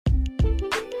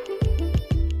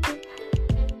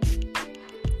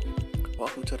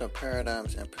Welcome to the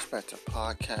Paradigms and Perspective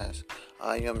podcast.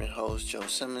 I am your host, Joe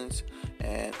Simmons,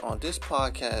 and on this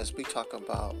podcast, we talk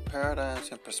about paradigms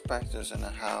and perspectives and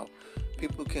how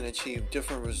people can achieve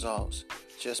different results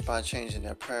just by changing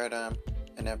their paradigm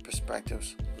and their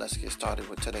perspectives. Let's get started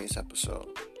with today's episode.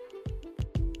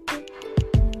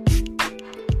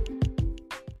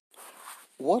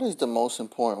 What is the most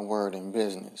important word in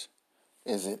business?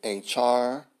 Is it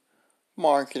HR,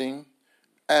 marketing,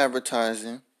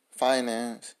 advertising,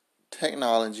 finance,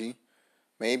 technology,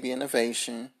 maybe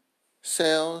innovation,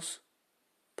 sales,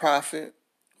 profit,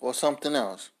 or something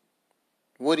else?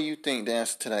 What do you think the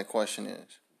answer to that question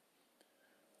is?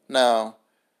 Now,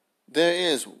 there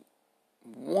is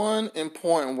one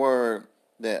important word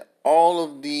that all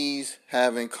of these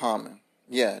have in common.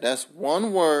 Yeah, that's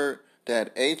one word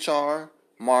that HR,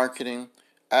 marketing,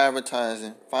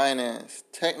 advertising, finance,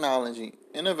 technology,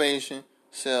 innovation,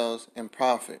 sales, and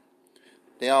profit.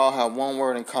 They all have one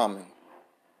word in common.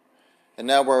 And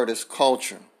that word is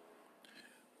culture.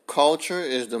 Culture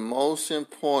is the most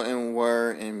important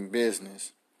word in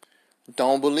business.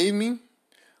 Don't believe me?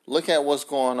 Look at what's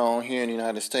going on here in the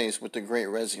United States with the Great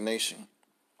Resignation.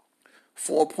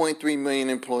 4.3 million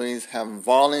employees have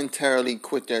voluntarily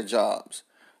quit their jobs.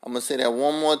 I'm going to say that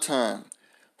one more time.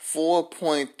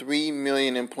 4.3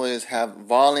 million employees have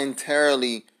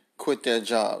voluntarily quit their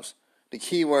jobs. The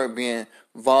key word being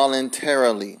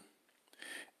voluntarily.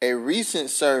 A recent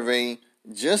survey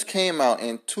just came out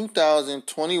in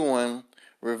 2021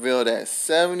 revealed that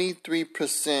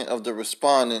 73% of the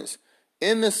respondents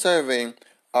in the survey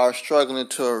are struggling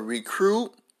to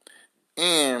recruit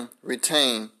and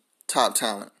retain top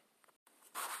talent.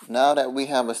 Now that we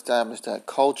have established that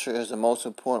culture is the most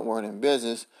important word in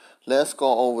business, let's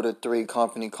go over the three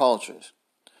company cultures.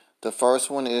 The first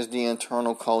one is the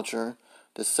internal culture.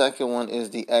 The second one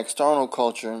is the external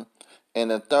culture.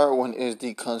 And the third one is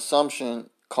the consumption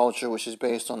culture, which is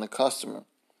based on the customer.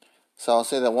 So I'll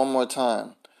say that one more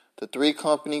time. The three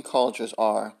company cultures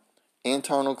are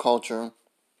internal culture,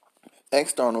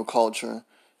 external culture,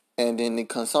 and then the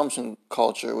consumption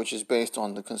culture, which is based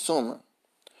on the consumer.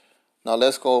 Now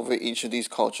let's go over each of these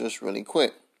cultures really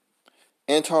quick.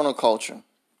 Internal culture.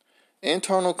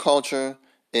 Internal culture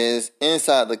is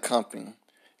inside the company,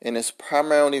 and it's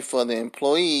primarily for the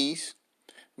employees,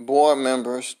 board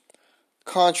members,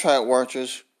 contract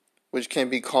workers, which can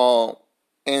be called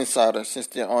insiders since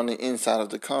they're on the inside of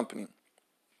the company.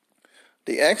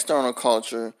 The external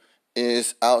culture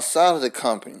is outside of the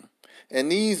company,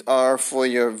 and these are for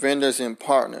your vendors and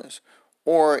partners,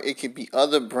 or it could be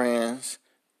other brands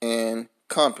and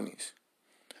companies.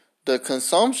 The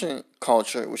consumption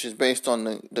culture, which is based on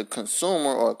the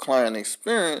consumer or client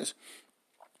experience,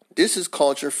 this is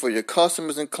culture for your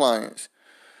customers and clients.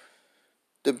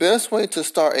 The best way to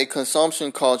start a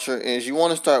consumption culture is you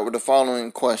want to start with the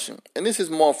following question. And this is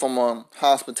more from a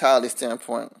hospitality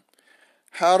standpoint.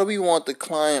 How do we want the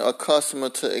client or customer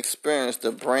to experience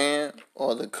the brand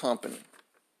or the company?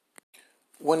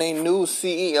 When a new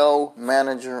CEO,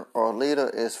 manager, or leader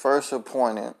is first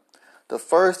appointed, the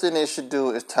first thing they should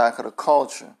do is tackle the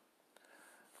culture.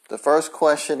 The first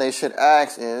question they should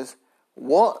ask is,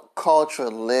 what culture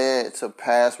led to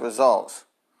past results?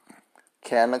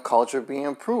 Can the culture be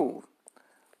improved?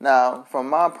 Now, from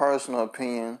my personal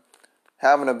opinion,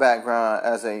 having a background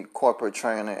as a corporate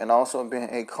trainer and also being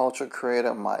a culture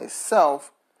creator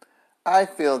myself, I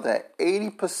feel that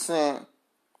 80%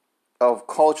 of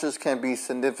cultures can be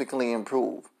significantly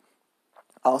improved.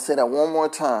 I'll say that one more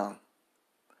time.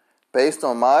 Based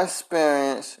on my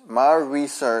experience, my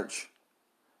research,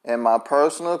 and my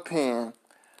personal opinion,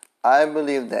 I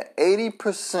believe that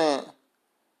 80%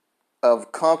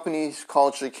 of companies'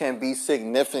 culture can be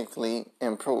significantly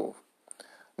improved.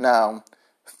 Now,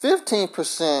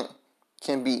 15%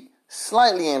 can be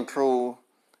slightly improved,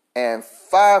 and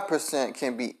 5%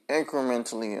 can be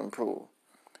incrementally improved.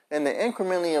 And the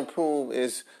incrementally improved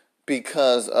is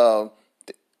because of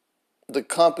the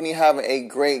company having a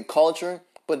great culture,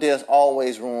 but there's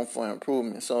always room for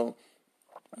improvement. So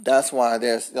that's why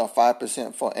there's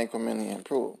 5% for incrementally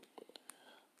improved.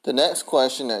 The next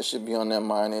question that should be on their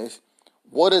mind is,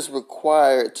 what is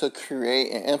required to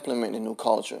create and implement a new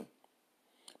culture?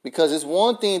 Because it's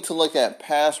one thing to look at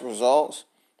past results,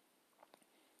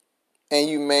 and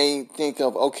you may think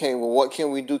of, okay, well, what can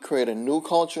we do to create a new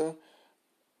culture?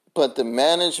 But the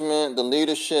management, the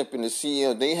leadership, and the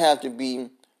CEO, they have to be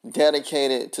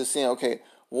dedicated to saying, okay,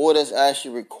 what is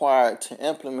actually required to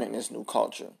implement this new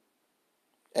culture?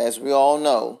 As we all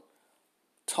know,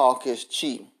 talk is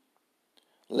cheap.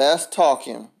 Less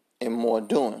talking and more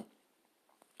doing.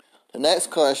 The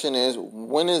next question is,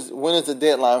 when is the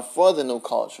deadline for the new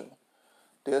culture?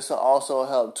 this will also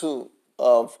help too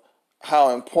of how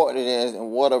important it is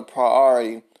and what a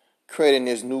priority creating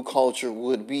this new culture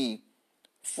would be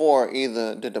for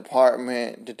either the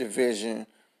department, the division,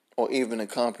 or even the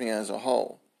company as a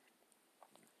whole.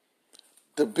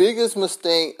 The biggest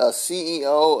mistake a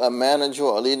CEO, a manager,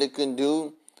 or a leader can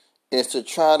do is to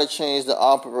try to change the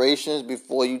operations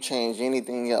before you change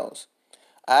anything else.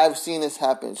 I've seen this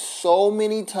happen so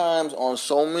many times on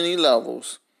so many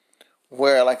levels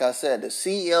where, like I said, the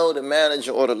CEO, the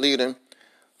manager, or the leader,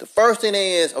 the first thing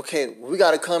is, okay, we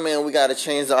got to come in, we got to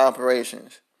change the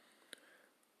operations.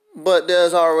 But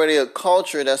there's already a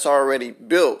culture that's already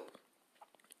built.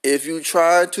 If you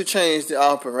try to change the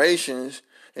operations,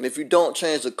 and if you don't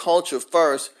change the culture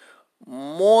first,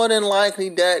 more than likely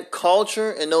that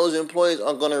culture and those employees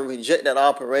are going to reject that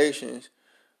operations,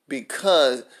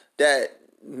 because that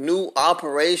new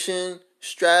operation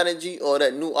strategy or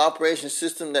that new operation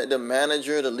system that the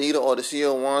manager, the leader, or the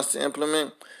CEO wants to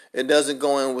implement, it doesn't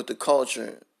go in with the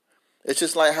culture. It's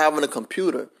just like having a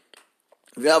computer.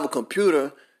 If you have a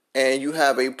computer and you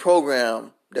have a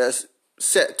program that's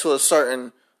set to a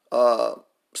certain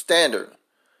standard,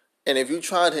 and if you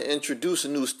try to introduce a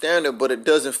new standard but it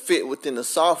doesn't fit within the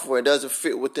software, it doesn't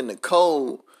fit within the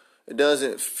code, it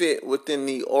doesn't fit within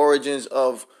the origins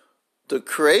of the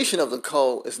creation of the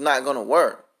code, it's not going to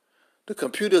work. The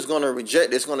computer is going to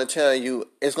reject it. It's going to tell you,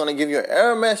 it's going to give you an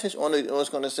error message, or it's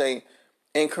going to say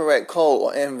incorrect code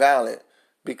or invalid,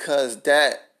 because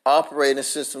that operating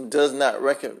system does not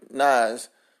recognize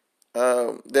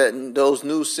those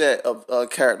new set of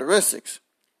characteristics.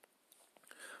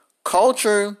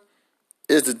 Culture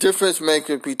is the difference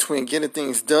maker between getting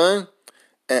things done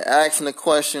and asking the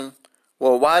question,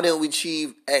 well, why didn't we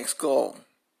achieve X goal?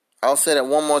 I'll say that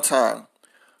one more time.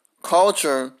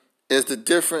 Culture is the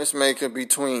difference maker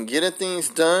between getting things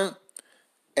done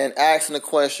and asking the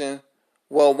question,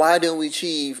 well, why didn't we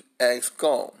achieve X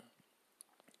goal?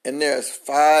 And there's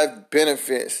 5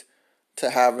 benefits to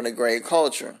having a great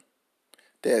culture.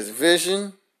 There's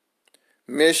vision,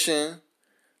 mission,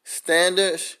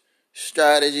 standards,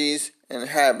 strategies, and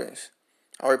habits.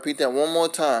 I'll repeat that one more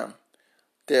time.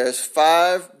 There's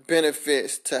 5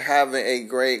 benefits to having a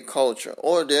great culture,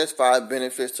 or there's 5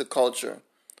 benefits to culture.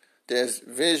 There's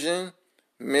vision,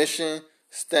 mission,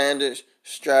 standards,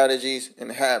 strategies,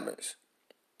 and habits.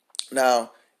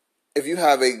 Now, if you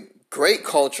have a great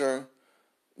culture,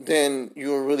 then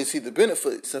you'll really see the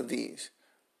benefits of these.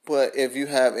 But if you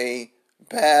have a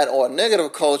bad or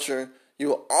negative culture, you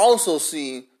will also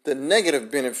see the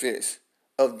negative benefits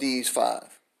of these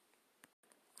 5.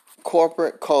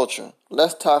 Corporate culture.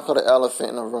 Let's tackle the elephant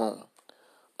in the room.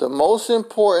 The most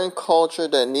important culture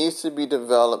that needs to be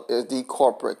developed is the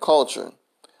corporate culture.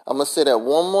 I'm going to say that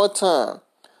one more time.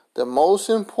 The most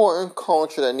important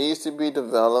culture that needs to be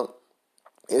developed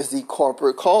is the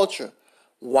corporate culture.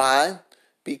 Why?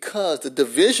 Because the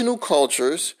divisional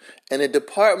cultures and the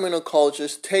departmental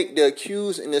cultures take their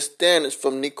cues and their standards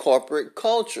from the corporate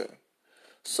culture.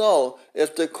 So,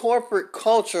 if the corporate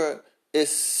culture is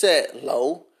set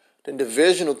low, the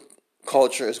divisional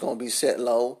culture is going to be set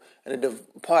low, and the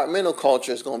departmental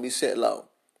culture is going to be set low.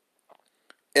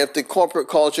 If the corporate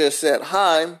culture is set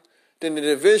high, then the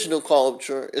divisional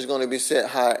culture is going to be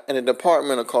set high, and the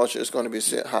departmental culture is going to be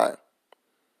set high.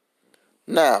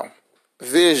 Now,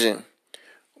 vision.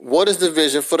 What is the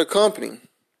vision for the company?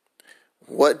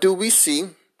 What do we see,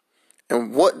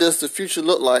 and what does the future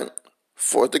look like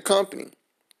for the company?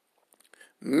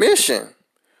 Mission.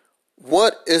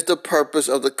 What is the purpose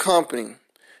of the company?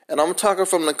 And I'm talking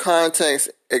from the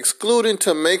context excluding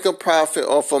to make a profit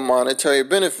or for monetary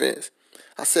benefits.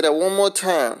 I say that one more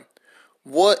time.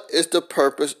 What is the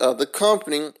purpose of the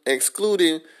company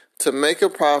excluding to make a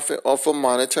profit or for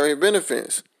monetary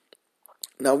benefits?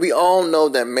 Now, we all know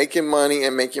that making money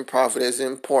and making profit is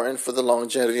important for the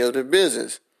longevity of the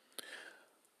business.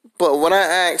 But when I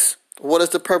ask, what is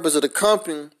the purpose of the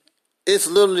company? It's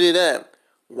literally that.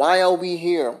 Why are we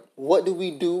here? What do we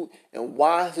do? And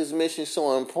why is this mission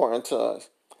so important to us?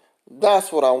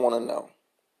 That's what I want to know.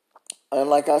 And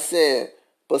like I said,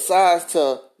 besides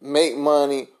to make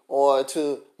money or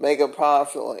to make a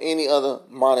profit or any other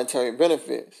monetary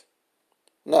benefits.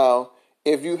 Now,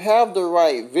 if you have the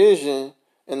right vision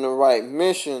and the right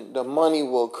mission, the money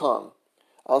will come.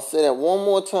 I'll say that one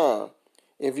more time.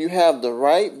 If you have the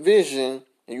right vision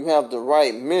and you have the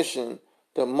right mission,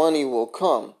 the money will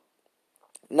come.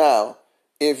 Now,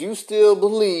 if you still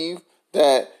believe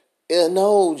that,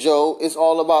 no, Joe, it's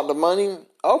all about the money,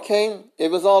 okay,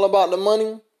 if it's all about the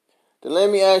money, then let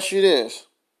me ask you this.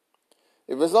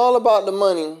 If it's all about the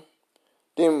money,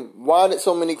 then why did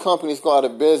so many companies go out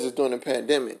of business during the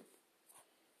pandemic?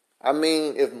 I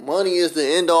mean, if money is the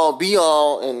end all be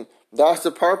all and that's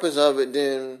the purpose of it,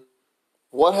 then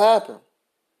what happened?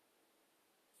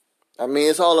 I mean,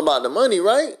 it's all about the money,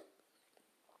 right?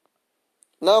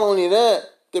 Not only that,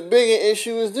 the bigger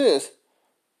issue is this.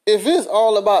 If it's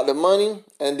all about the money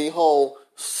and the whole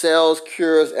sales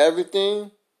cures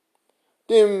everything,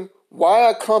 then why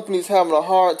are companies having a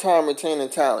hard time retaining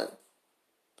talent?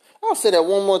 I'll say that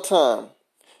one more time.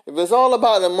 If it's all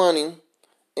about the money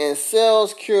and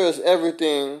sales cures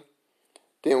everything,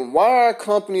 then why are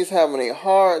companies having a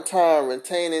hard time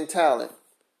retaining talent?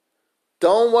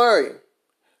 Don't worry,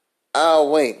 I'll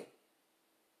wait.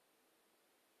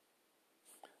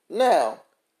 Now,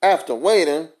 after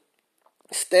waiting,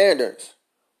 standards.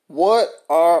 What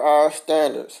are our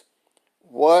standards?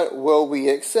 What will we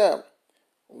accept?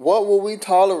 What will we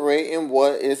tolerate and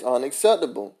what is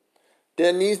unacceptable?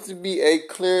 There needs to be a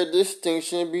clear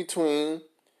distinction between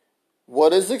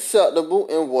what is acceptable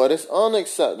and what is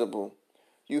unacceptable.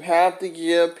 You have to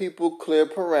give people clear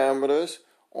parameters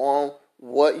on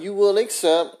what you will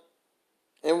accept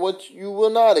and what you will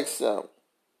not accept.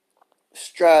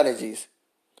 Strategies.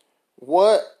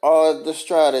 What are the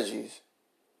strategies?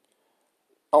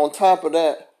 On top of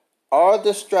that, are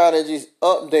the strategies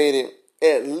updated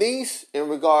at least in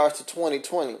regards to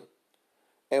 2020?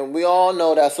 And we all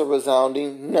know that's a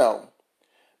resounding no.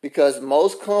 Because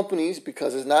most companies,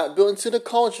 because it's not built into the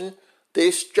culture,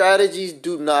 their strategies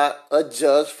do not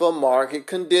adjust for market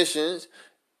conditions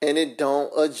and it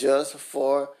don't adjust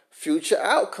for future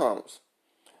outcomes.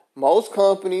 Most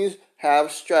companies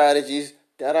have strategies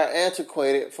that are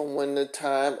antiquated from when the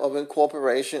time of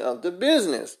incorporation of the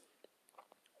business.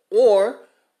 Or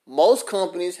most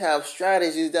companies have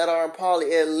strategies that are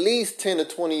probably at least 10 to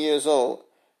 20 years old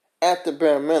at the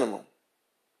bare minimum.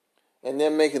 And they're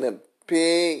making a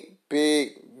big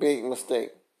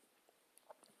mistake.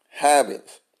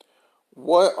 Habits.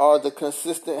 What are the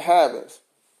consistent habits?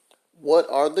 What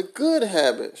are the good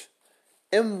habits?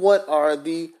 And what are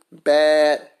the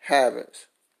bad habits?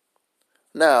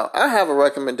 Now, I have a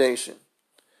recommendation.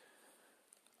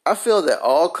 I feel that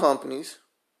all companies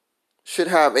should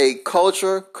have a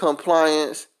culture,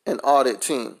 compliance, and audit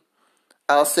team.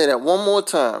 I'll say that one more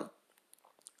time.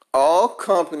 All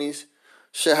companies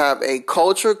should have a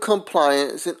culture,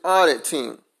 compliance, and audit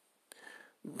team.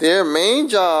 Their main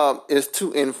job is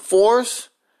to enforce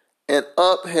and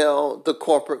upheld the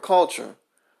corporate culture.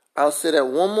 I'll say that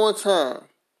one more time.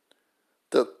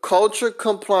 The culture,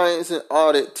 compliance, and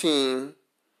audit team,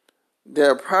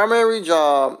 their primary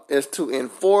job is to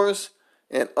enforce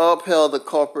and upheld the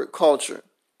corporate culture.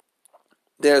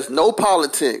 There's no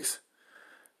politics.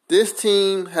 This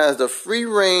team has the free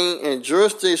reign and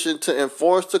jurisdiction to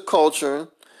enforce the culture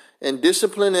and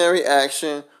disciplinary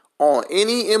action on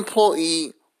any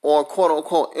employee or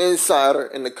quote-unquote insider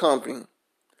in the company.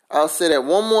 I'll say that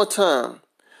one more time.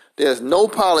 There's no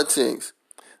politics.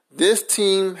 This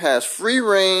team has free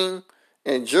reign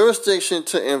and jurisdiction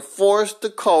to enforce the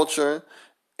culture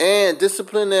and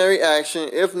disciplinary action,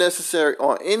 if necessary,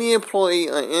 on any employee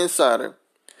or insider.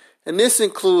 And this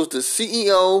includes the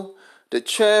CEO, the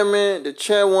chairman, the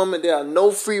chairwoman. There are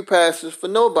no free passes for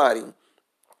nobody.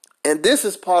 And this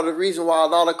is part of the reason why a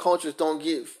lot of cultures don't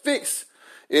get fixed.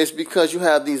 It's because you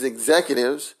have these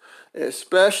executives,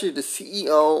 especially the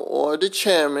CEO or the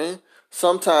chairman,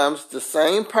 sometimes the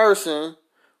same person,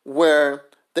 where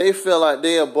they feel like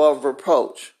they're above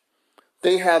reproach.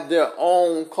 They have their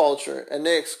own culture and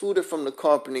they're excluded from the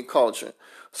company culture.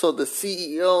 So the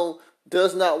CEO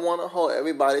does not want to hold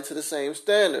everybody to the same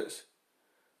standards.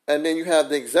 And then you have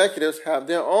the executives have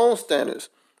their own standards.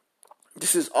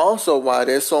 This is also why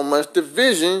there's so much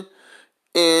division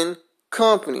in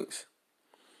companies.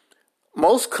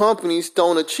 Most companies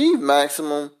don't achieve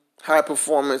maximum high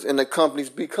performance in the companies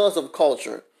because of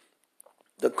culture.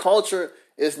 The culture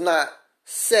is not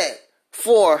set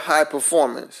for high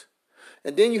performance.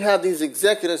 And then you have these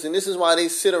executives, and this is why they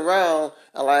sit around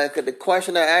and like the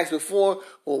question I asked before,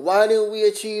 well, why didn't we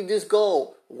achieve this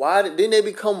goal? Didn't they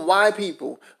become why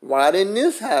people? Why didn't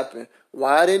this happen?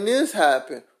 Why didn't this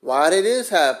happen? Why did this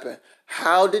happen?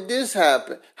 How did this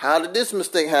happen? How did this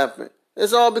mistake happen?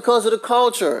 It's all because of the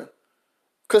culture.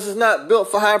 Because it's not built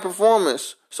for high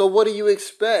performance. So what do you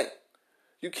expect?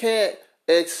 You can't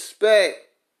expect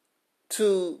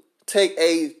to take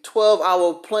a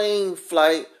 12-hour plane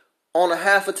flight on a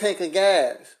half a tank of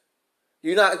gas.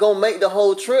 You're not going to make the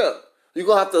whole trip. You're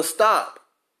going to have to stop.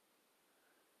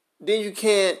 Then you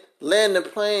can't land the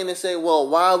plane and say, well,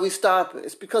 why are we stopping?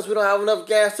 It's because we don't have enough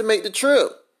gas to make the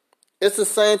trip. It's the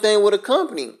same thing with a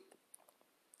company.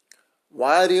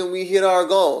 Why didn't we hit our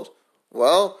goals?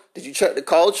 Well, did you check the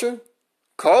culture?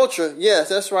 Culture? Yes,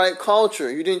 that's right,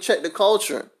 culture. You didn't check the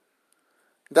culture.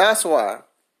 That's why.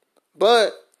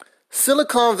 But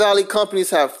Silicon Valley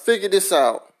companies have figured this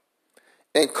out,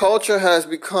 and culture has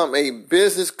become a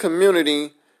business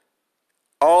community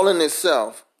all in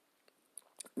itself.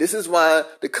 This is why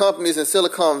the companies in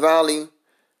Silicon Valley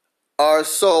are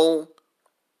so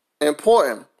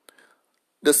important.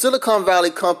 The Silicon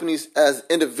Valley companies as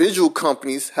individual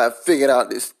companies have figured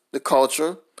out the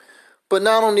culture. But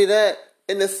not only that,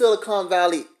 in the Silicon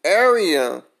Valley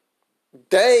area,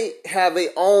 they have their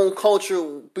own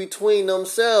culture between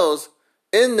themselves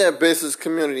in their business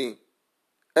community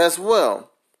as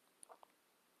well.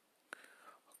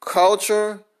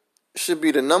 Culture should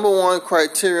be the number one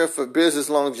criteria for business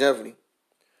longevity.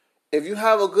 If you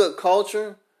have a good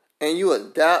culture and you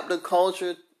adapt the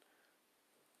culture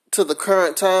to the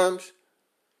current times,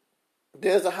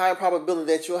 there's a high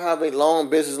probability that you'll have a long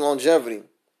business longevity.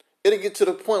 It'll get to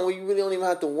the point where you really don't even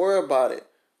have to worry about it.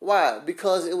 Why?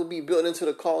 Because it would be built into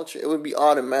the culture. It would be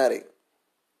automatic.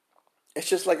 It's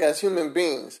just like as human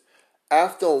beings.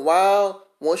 After a while,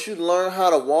 once you learn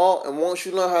how to walk and once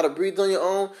you learn how to breathe on your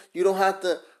own, you don't have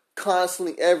to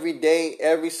constantly every day,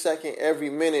 every second,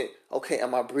 every minute, okay,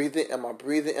 am I breathing? Am I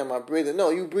breathing? Am I breathing? No,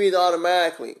 you breathe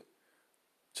automatically.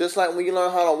 Just like when you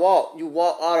learn how to walk, you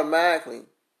walk automatically.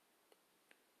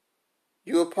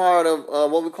 You're a part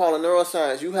of what we call in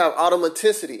neuroscience. You have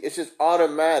automaticity. It's just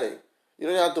automatic. You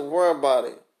don't have to worry about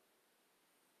it.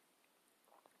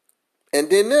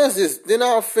 And then there's this, then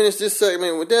I'll finish this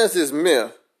segment with there's this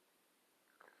myth,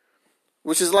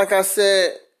 which is like I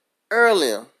said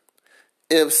earlier.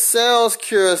 If sales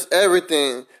cures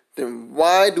everything, then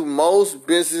why do most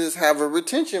businesses have a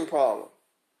retention problem?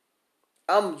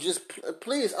 I'm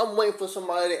waiting for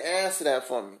somebody to answer that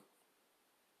for me.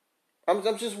 I'm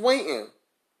just waiting.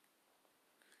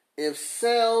 If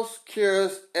sales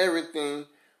cures everything,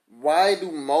 why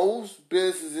do most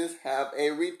businesses have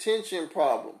a retention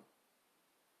problem?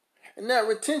 And that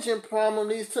retention problem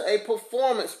leads to a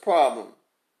performance problem.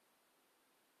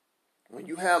 When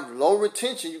you have low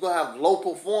retention, you're going to have low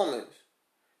performance.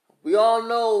 We all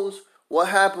knows what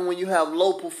happens when you have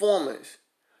low performance.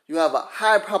 You have a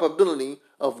high probability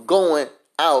of going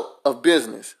out of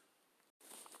business.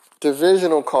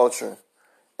 Divisional culture.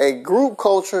 A group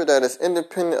culture that is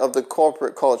independent of the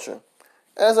corporate culture.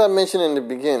 As I mentioned in the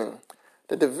beginning,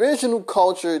 the divisional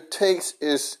culture takes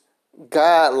its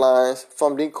guidelines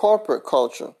from the corporate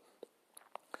culture.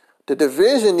 The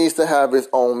division needs to have its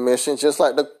own mission, just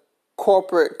like the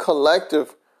corporate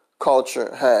collective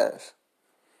culture has.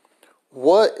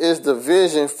 What is the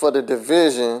vision for the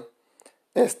division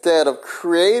instead of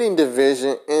creating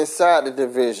division inside the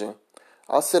division?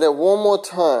 I'll say that one more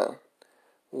time.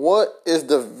 What is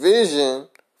the vision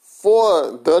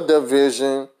for the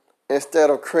division instead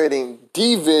of creating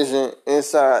division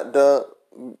inside the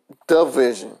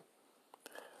division?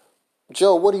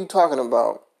 Joe, what are you talking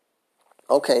about?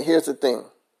 Okay, here's the thing.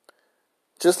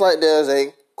 Just like there's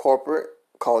a corporate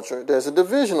culture, there's a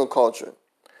divisional culture.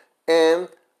 And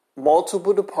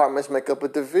multiple departments make up a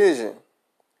division.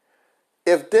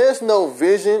 If there's no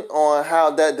vision on how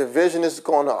that division is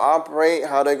going to operate,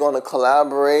 how they're going to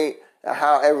collaborate, and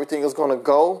how everything is going to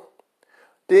go,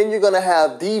 then you're going to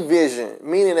have division,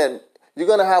 meaning that you're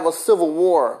going to have a civil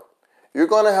war. You're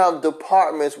going to have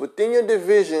departments within your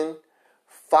division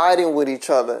fighting with each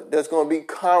other. There's going to be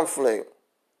conflict.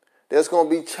 There's going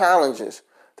to be challenges.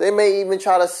 They may even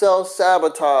try to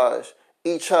self-sabotage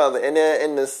each other, and they're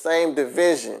in the same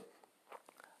division.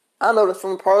 I know this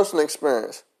from personal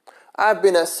experience. I've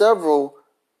been at several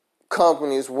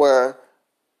companies where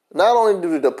not only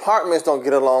do the departments don't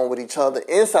get along with each other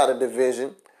inside a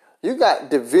division, you got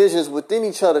divisions within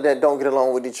each other that don't get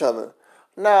along with each other.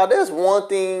 Now, there's one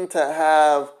thing to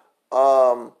have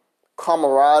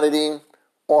camaraderie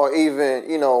or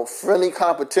even, friendly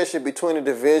competition between the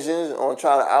divisions on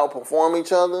trying to outperform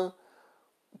each other.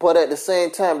 But at the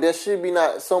same time, there should be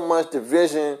not so much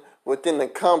division within the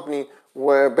company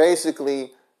where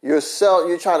basically you're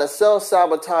trying to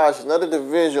self-sabotage another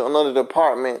division, another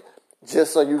department,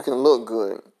 just so you can look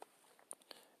good.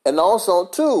 And also,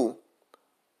 too,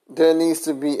 there needs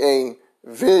to be a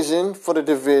vision for the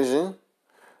division.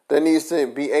 There needs to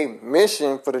be a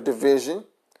mission for the division.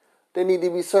 There need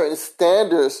to be certain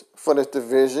standards for this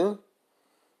division.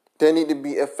 There need to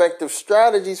be effective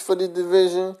strategies for the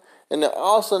division. And there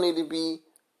also need to be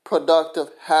productive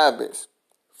habits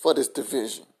for this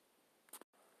division.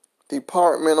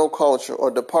 Departmental culture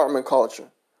or department culture.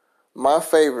 My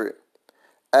favorite.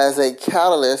 As a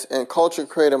catalyst and culture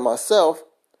creator myself,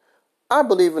 I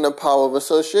believe in the power of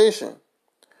association.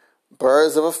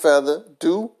 Birds of a feather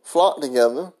do flock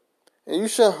together. And you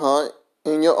should hunt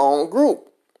in your own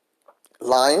group.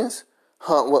 Lions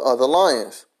hunt with other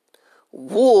lions.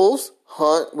 Wolves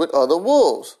hunt with other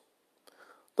wolves.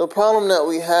 The problem that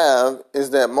we have is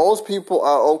that most people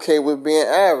are okay with being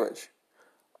average.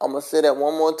 I'm going to say that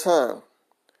one more time.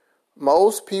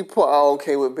 Most people are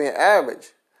okay with being average.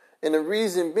 And the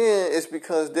reason being is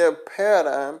because their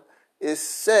paradigm is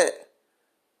set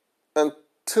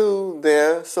into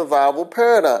their survival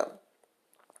paradigm.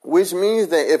 Which means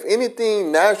that if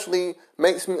anything naturally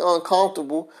makes me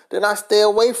uncomfortable, then I stay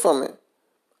away from it.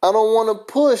 I don't want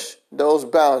to push those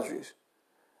boundaries.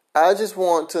 I just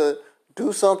want to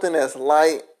do something that's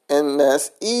light and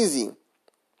that's easy.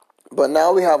 But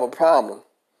now we have a problem.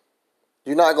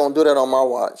 You're not going to do that on my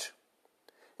watch.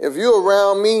 If you're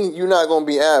around me, you're not going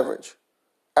to be average.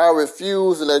 I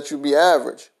refuse to let you be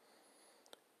average.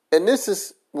 And this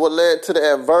is what led to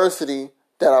the adversity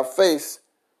that I faced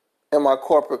in my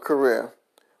corporate career,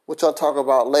 which I'll talk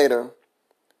about later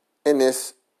in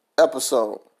this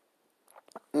episode.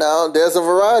 Now, there's a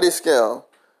variety scale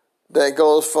that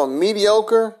goes from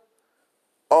mediocre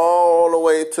all the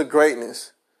way to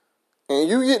greatness. And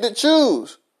you get to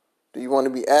choose. Do you want to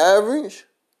be average?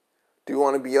 Do you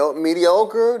want to be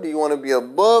mediocre? Do you want to be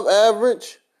above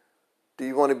average? Do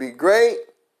you want to be great?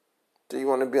 Do you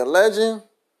want to be a legend?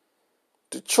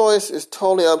 The choice is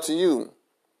totally up to you.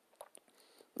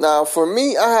 Now, for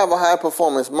me, I have a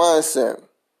high-performance mindset.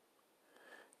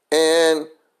 And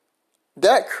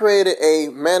that created a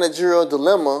managerial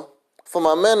dilemma for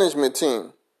my management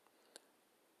team.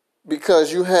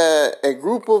 Because you had a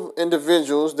group of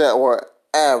individuals that were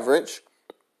average.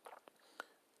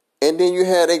 And then you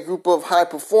had a group of high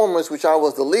performers, which I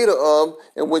was the leader of,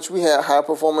 in which we had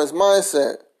high-performance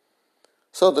mindset.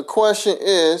 So the question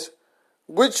is,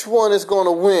 which one is going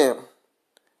to win?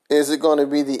 Is it going to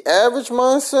be the average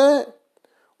mindset,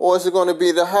 or is it going to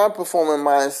be the high-performing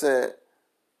mindset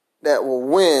that will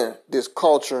win this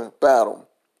culture battle?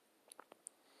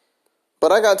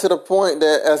 But I got to the point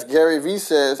that, as Gary Vee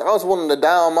says, I was willing to die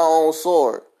on my own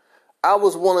sword. I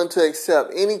was willing to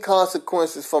accept any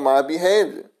consequences for my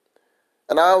behavior.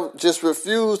 And I just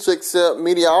refused to accept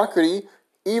mediocrity,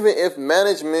 even if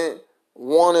management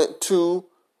wanted to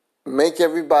make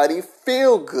everybody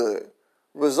feel good.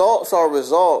 Results are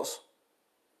results.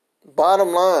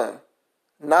 Bottom line,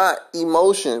 not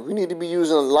emotion. We need to be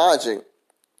using logic.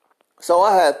 So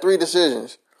I had 3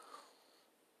 decisions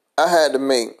I had to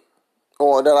make,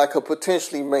 or that I could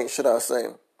potentially make, should I say.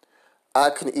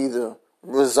 I could either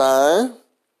resign,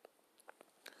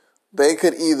 they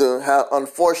could either have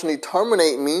unfortunately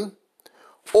terminate me,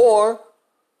 or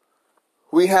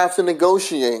we have to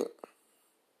negotiate.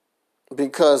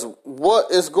 Because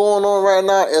what is going on right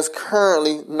now is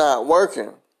currently not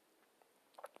working.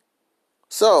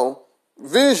 So,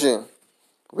 vision.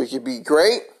 We can be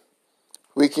great,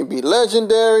 we can be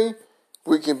legendary,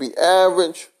 we can be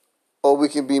average, or we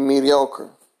can be mediocre.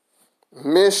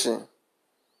 Mission.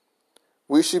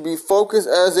 We should be focused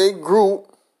as a group,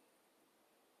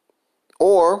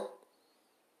 or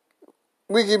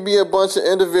we could be a bunch of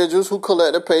individuals who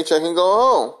collect a paycheck and go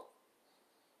home.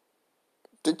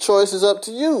 The choice is up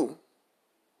to you.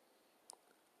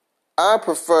 I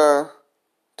prefer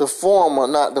the former,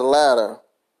 not the latter.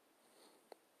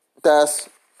 That's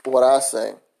what I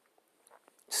say.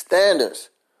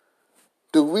 Standards.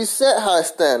 Do we set high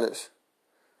standards?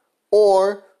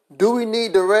 Or do we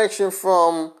need direction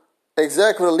from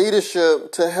executive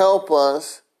leadership to help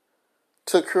us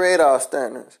to create our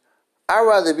standards? I'd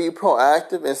rather be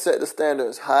proactive and set the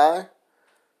standards high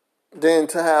than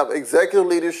to have executive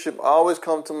leadership always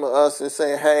come to us and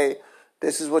say, hey,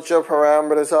 this is what your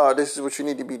parameters are. This is what you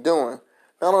need to be doing.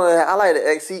 Not only that, I like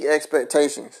to exceed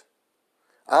expectations.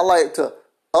 I like to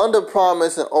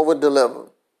under-promise and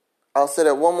over-deliver. I'll say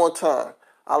that one more time.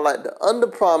 I like to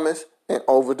under-promise and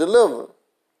over-deliver.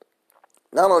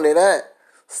 Not only that,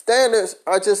 standards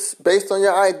are just based on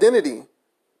your identity.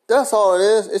 That's all it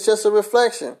is. It's just a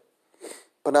reflection.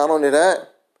 But not only that,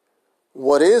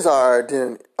 what is our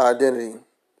identity?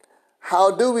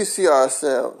 How do we see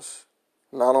ourselves?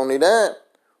 Not only that,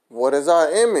 what is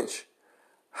our image?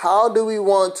 How do we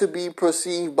want to be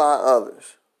perceived by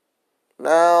others?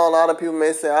 Now, a lot of people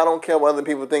may say, I don't care what other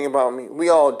people think about me. We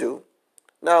all do.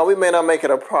 Now, we may not make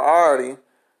it a priority,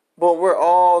 but we're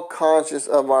all conscious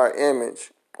of our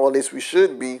image, or at least we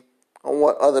should be, on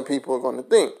what other people are going to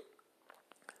think.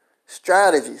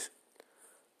 Strategies.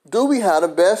 Do we have the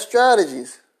best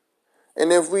strategies?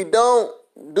 And if we don't,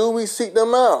 do we seek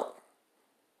them out?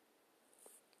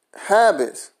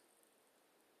 Habits.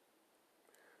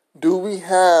 Do we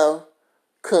have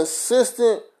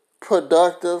consistent,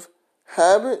 productive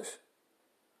habits?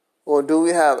 Or do we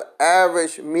have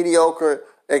average, mediocre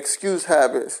excuse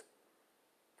habits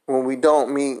when we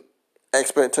don't meet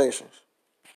expectations?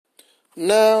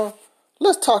 Now,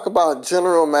 let's talk about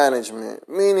general management,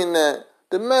 meaning that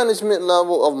the management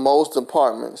level of most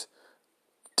departments.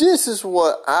 This is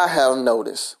what I have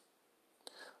noticed.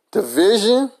 The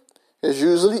vision is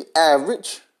usually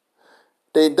average.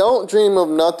 They don't dream of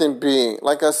nothing big.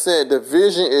 Like I said, the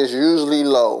vision is usually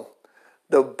low.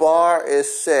 The bar is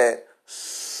set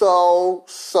so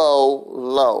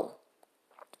low.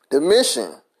 The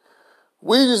mission.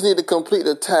 We just need to complete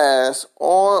the task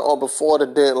on or before the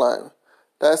deadline.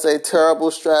 That's a terrible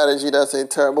strategy. That's a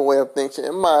terrible way of thinking,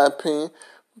 in my opinion.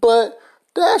 But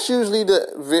that's usually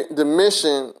the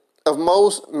mission of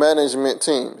most management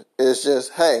teams. It's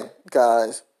just, hey,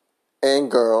 guys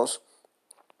and girls,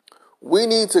 we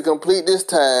need to complete this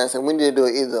task and we need to do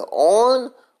it either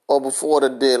on or before the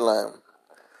deadline.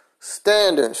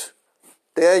 Standards,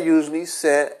 they're usually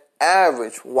set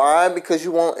average. Why? Because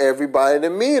you want everybody to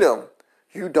meet them.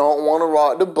 You don't want to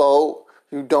rock the boat.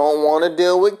 You don't want to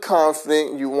deal with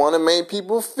conflict. You want to make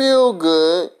people feel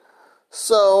good.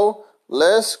 So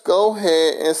let's go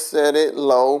ahead and set it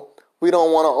low. We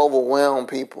don't want to overwhelm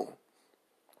people.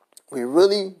 We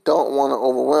really don't want to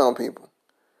overwhelm people.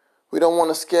 We don't want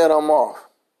to scare them off.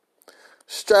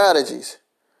 Strategies.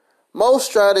 Most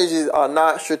strategies are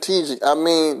not strategic. I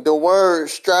mean, the word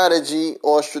strategy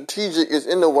or strategic is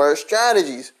in the word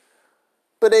strategies,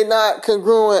 but they're not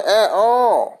congruent at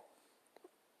all.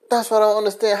 That's what I don't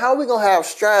understand. How are we going to have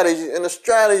strategies and the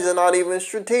strategies are not even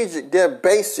strategic? They're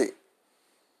basic.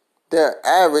 They're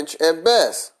average at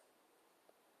best.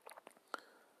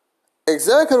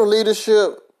 Executive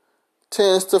leadership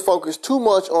tends to focus too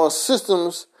much on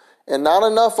systems and not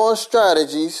enough on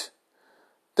strategies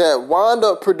that wind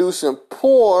up producing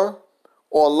poor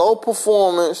or low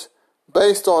performance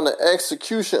based on the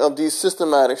execution of these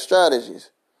systematic strategies.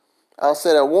 I'll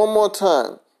say that one more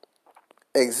time.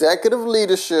 Executive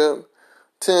leadership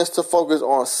tends to focus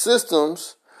on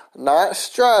systems, not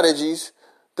strategies,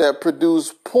 that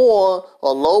produce poor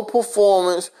or low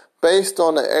performance based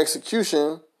on the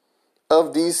execution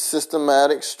of these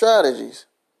systematic strategies.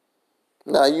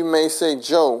 Now you may say,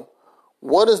 Joe,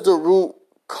 what is the root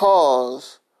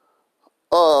cause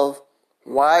of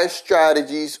why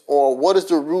strategies, or what is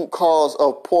the root cause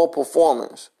of poor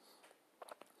performance?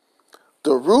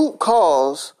 The root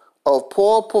cause of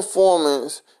poor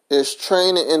performance is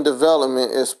training and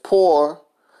development is poor,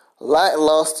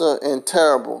 lackluster, and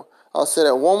terrible. I'll say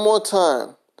that one more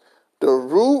time. The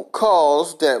root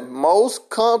cause that most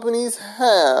companies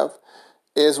have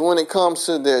is when it comes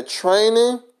to their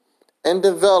training and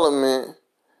development.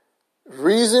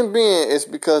 Reason being is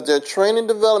because their training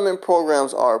development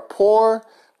programs are poor,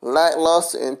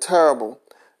 lackluster, and terrible.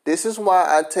 This is why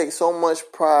I take so much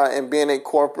pride in being a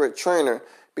corporate trainer,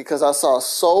 because I saw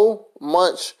so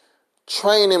much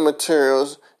training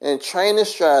materials and training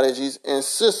strategies and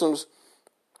systems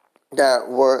that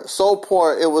were so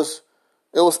poor it was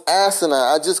asinine.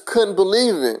 I just couldn't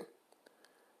believe it.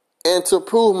 And to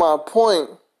prove my point,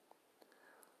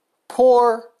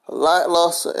 poor,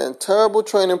 lackluster, and terrible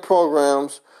training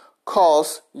programs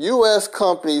cost U.S.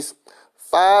 companies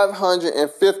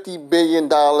 $550 billion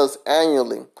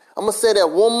annually. I'm going to say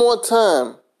that one more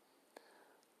time.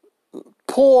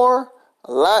 Poor,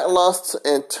 lackluster,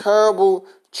 and terrible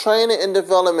training and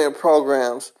development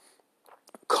programs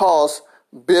cost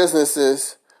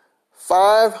businesses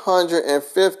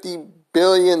 $550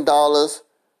 billion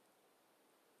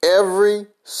every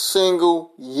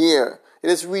single year. It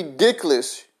is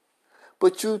ridiculous.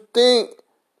 But you think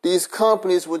these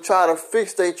companies would try to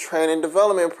fix their training and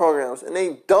development programs, and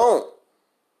they don't.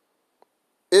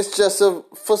 It's just a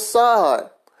facade.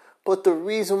 But the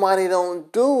reason why they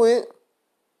don't do it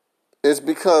is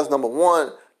because, number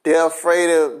one, they're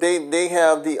afraid of, they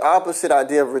have the opposite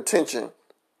idea of retention.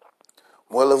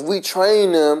 Well, if we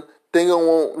train them, if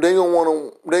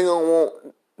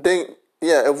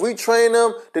we train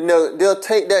them, then they'll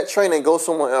take that training and go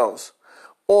somewhere else.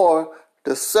 Or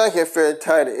the second fear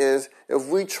tactic is, if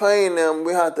we train them,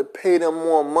 we have to pay them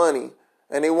more money,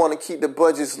 and they want to keep the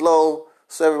budgets low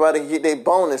so everybody can get their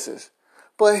bonuses.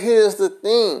 But here's the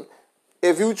thing.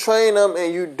 If you train them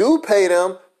and you do pay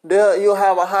them, you'll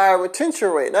have a higher retention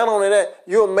rate. Not only that,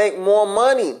 you'll make more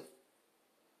money.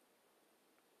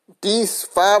 These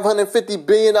 $550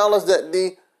 billion that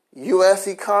the U.S.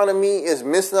 economy is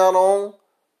missing out on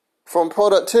from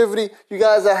productivity, you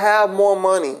guys will have more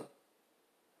money.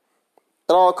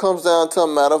 It all comes down to a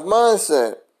matter of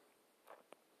mindset.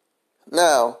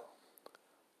 Now,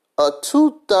 a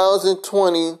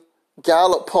 2020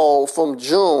 Gallup poll from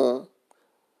June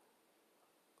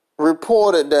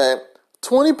reported that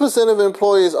 20% of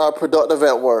employees are productive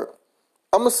at work.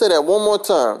 I'm going to say that one more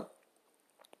time.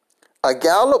 A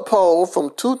Gallup poll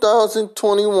from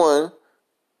 2021,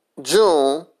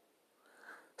 June,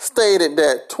 stated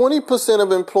that 20%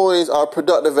 of employees are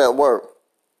productive at work.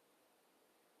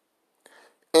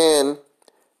 And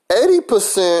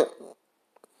 80%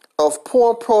 of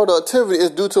poor productivity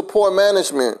is due to poor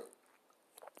management.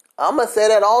 I'm going to say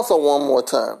that also one more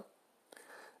time.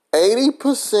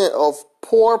 80% of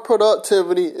poor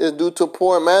productivity is due to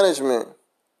poor management.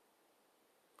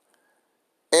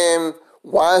 And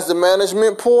why is the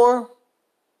management poor?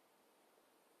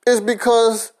 It's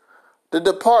because the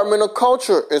Department of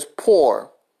Culture is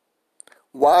poor.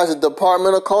 Why is the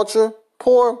Department of Culture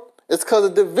poor? It's because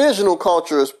the divisional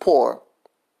culture is poor.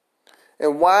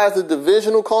 And why is the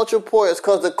divisional culture poor? It's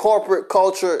because the corporate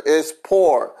culture is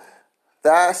poor.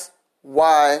 That's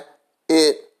why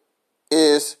it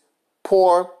is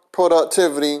poor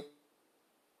productivity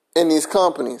in these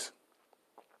companies.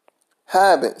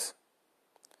 Habits.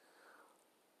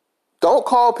 Don't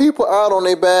call people out on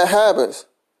their bad habits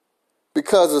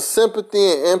because of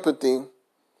sympathy and empathy.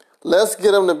 Let's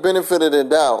give them the benefit of the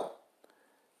doubt.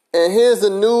 And here's the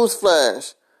news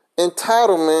flash.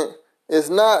 Entitlement is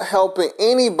not helping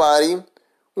anybody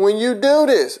when you do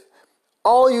this.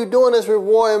 All you're doing is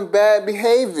rewarding bad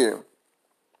behavior.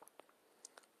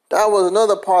 That was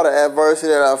another part of adversity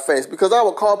that I faced because I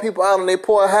would call people out on their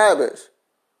poor habits.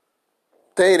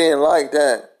 They didn't like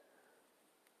that.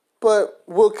 But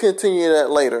we'll continue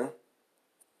that later.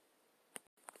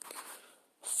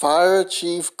 Fire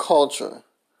chief culture.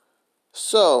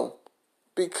 So,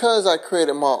 because I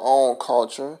created my own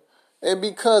culture, and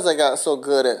because I got so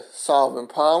good at solving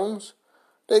problems,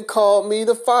 they called me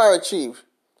the fire chief.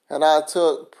 And I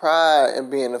took pride in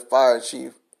being the fire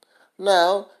chief.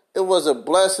 Now, it was a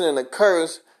blessing and a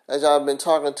curse, as I've been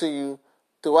talking to you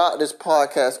throughout this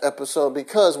podcast episode,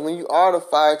 because when you are the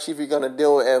fire chief, you're going to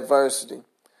deal with adversity.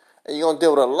 And you're going to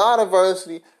deal with a lot of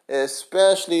adversity,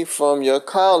 especially from your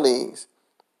colleagues.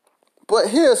 But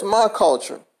here's my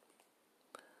culture.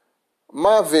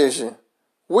 My vision.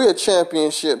 We're a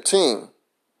championship team.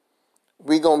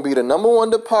 We're going to be the number one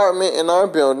department in our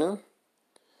building.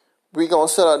 We're going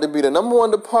to set out to be the number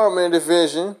one department in the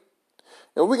division.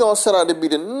 And we're going to set out to be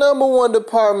the number one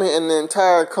department in the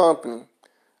entire company.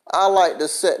 I like to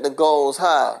set the goals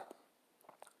high.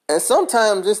 And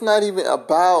sometimes it's not even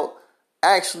about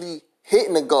actually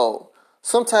hitting the goal.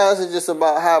 Sometimes it's just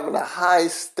about having a high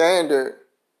standard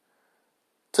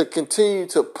to continue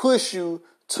to push you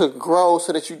to grow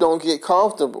so that you don't get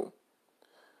comfortable.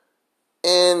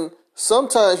 And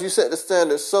sometimes you set the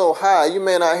standard so high, you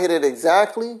may not hit it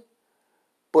exactly,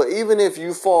 but even if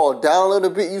you fall down a little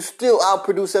bit, you still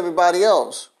outproduce everybody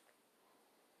else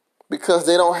because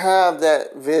they don't have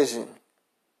that vision.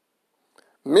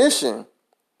 Mission.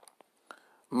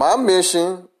 My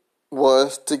mission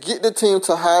was to get the team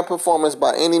to high performance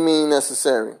by any means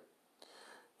necessary.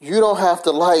 You don't have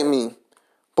to like me,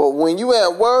 but when you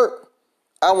at work,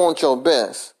 I want your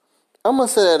best. I'm going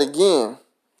to say that again.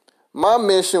 My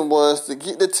mission was to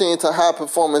get the team to high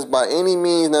performance by any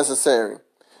means necessary.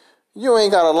 You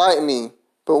ain't got to like me,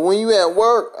 but when you at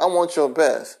work, I want your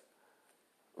best.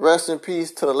 Rest in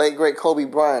peace to the late, great Kobe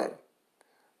Bryant.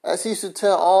 As he used to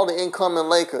tell all the incoming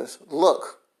Lakers,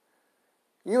 look,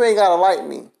 you ain't got to like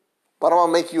me, but I'm going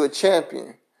to make you a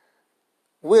champion.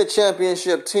 We're a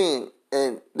championship team,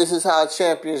 and this is how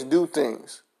champions do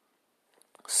things.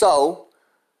 So,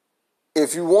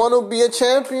 if you want to be a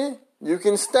champion, you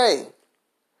can stay.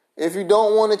 If you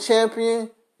don't want a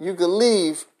champion, you can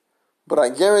leave, but I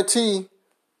guarantee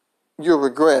you'll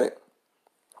regret it.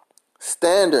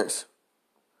 Standards.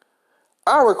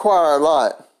 I require a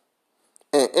lot,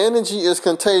 and energy is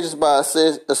contagious by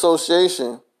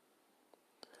association.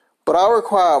 But I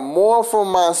require more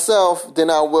from myself than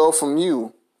I will from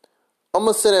you. I'm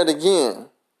going to say that again.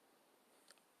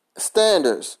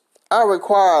 Standards. I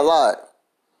require a lot.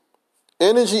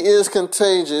 Energy is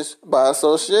contagious by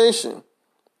association.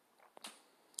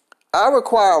 I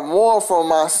require more from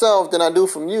myself than I do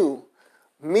from you.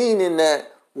 Meaning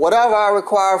that whatever I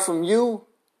require from you,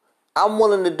 I'm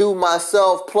willing to do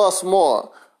myself plus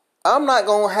more. I'm not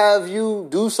going to have you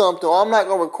do something, or I'm not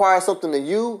going to require something of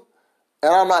you,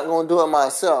 and I'm not going to do it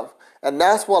myself. And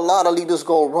that's where a lot of leaders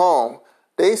go wrong.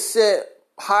 They set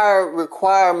higher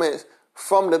requirements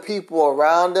from the people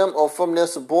around them or from their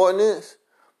subordinates,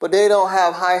 but they don't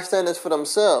have high standards for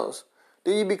themselves.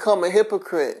 Then you become a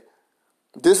hypocrite.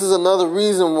 This is another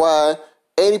reason why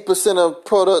 80% of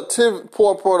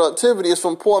poor productivity is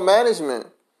from poor management.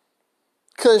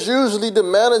 Because usually the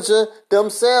manager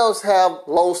themselves have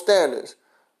low standards.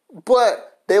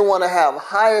 but they want to have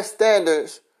higher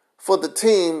standards for the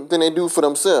team than they do for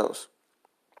themselves.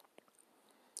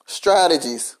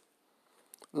 Strategies.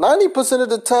 90% of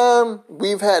the time,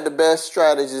 we've had the best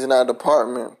strategies in our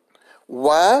department.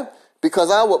 Why?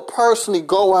 Because I would personally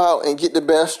go out and get the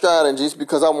best strategies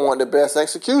because I want the best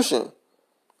execution.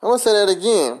 I'm going to say that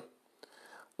again.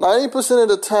 90% of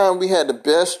the time, we had the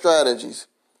best strategies.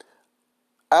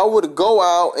 I would go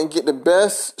out and get the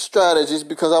best strategies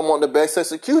because I want the best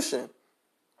execution.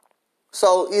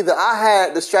 So either I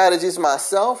had the strategies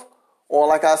myself, or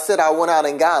like I said, I went out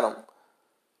and got them.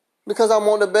 Because I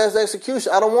want the best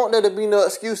execution. I don't want there to be no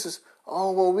excuses.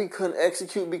 Oh, well, we couldn't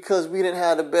execute because we didn't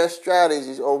have the best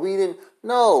strategies, or we didn't.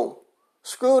 No,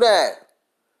 screw that.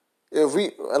 If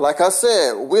we, like I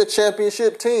said, we're a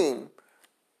championship team.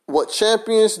 What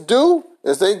champions do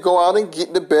is they go out and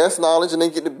get the best knowledge and they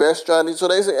get the best strategy so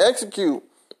they execute.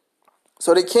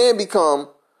 So they can become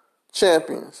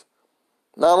champions.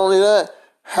 Not only that,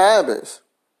 habits.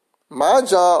 My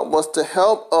job was to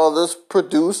help others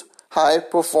produce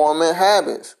high-performing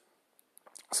habits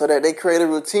so that they create a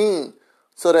routine,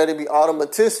 so that it be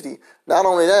automaticity. Not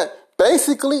only that,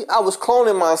 basically, I was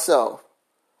cloning myself.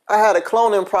 I had a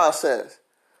cloning process.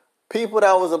 People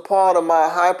that was a part of my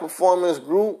high-performance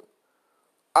group,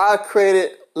 I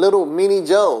created little mini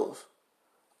Joes.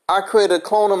 I created a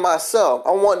clone of myself.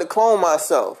 I wanted to clone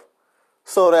myself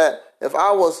so that if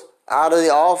I was out of the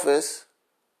office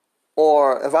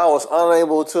or if I was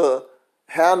unable to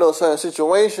handle a certain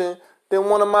situation, then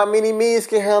one of my mini me's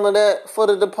can handle that for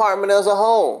the department as a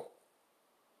whole.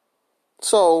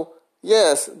 So,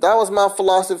 yes, that was my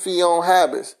philosophy on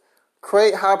habits.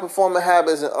 Create high-performing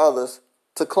habits in others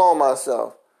to clone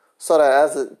myself so that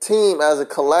as a team, as a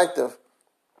collective,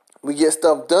 we get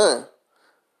stuff done.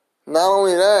 Not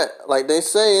only that, like they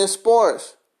say in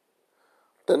sports,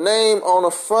 the name on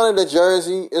the front of the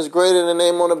jersey is greater than the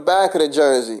name on the back of the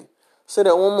jersey. Say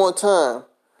that one more time.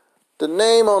 The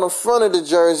name on the front of the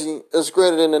jersey is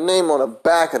greater than the name on the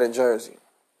back of the jersey.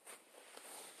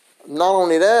 Not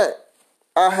only that,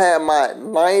 I had my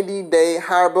 90-day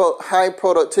high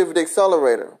productivity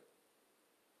accelerator.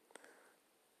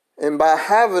 And by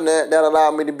having that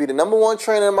allowed me to be the number one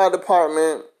trainer in my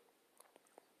department.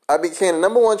 I became the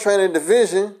number one trainer in the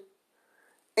division.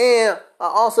 And I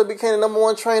also became the number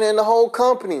one trainer in the whole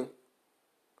company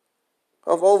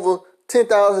of over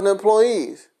 10,000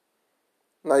 employees.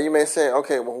 Now you may say,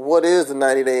 okay, well, what is the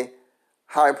 90-day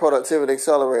high productivity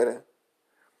accelerator?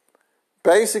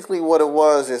 Basically what it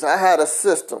was is I had a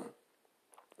system,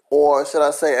 or should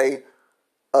I say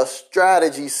a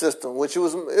strategy system, which it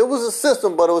was a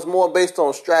system, but it was more based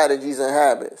on strategies and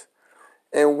habits,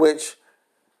 in which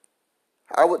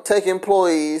I would take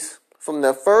employees from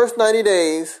their first 90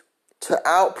 days to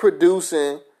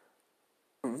out-producing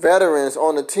veterans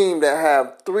on the team that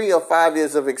have 3 or 5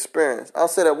 years of experience. I'll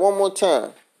say that one more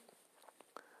time.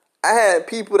 I had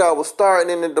people that was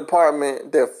starting in the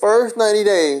department their first 90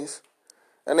 days,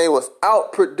 and they was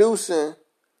out-producing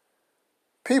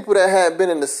people that had been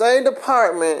in the same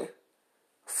department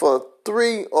for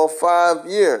 3 or 5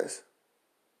 years.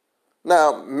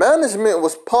 Now, management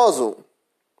was puzzled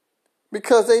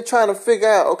because they trying to figure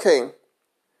out, okay,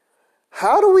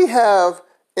 how do we have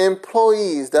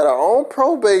employees that are on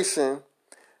probation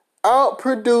out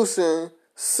producing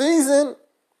seasoned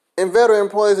and veteran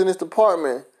employees in this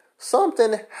department?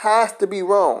 Something has to be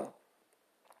wrong.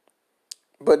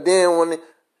 But then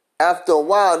after a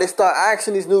while, they start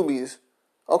asking these newbies,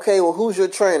 okay, well, who's your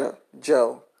trainer?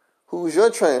 Joe. Who's your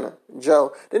trainer?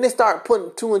 Joe. Then they start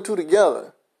putting 2 and 2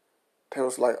 together. They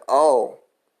was like, oh,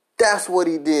 that's what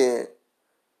he did.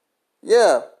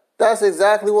 Yeah, that's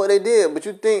exactly what they did. But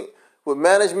you think would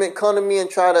management come to me and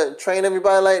try to train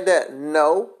everybody like that?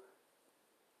 No.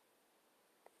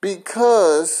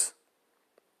 Because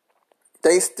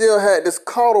they still had this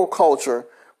coddle culture,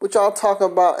 which I'll talk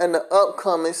about in the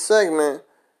upcoming segment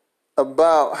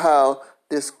about how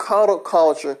this coddle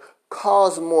culture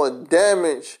caused more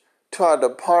damage to our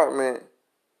department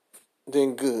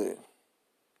than good.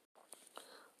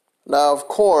 Now, of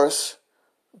course,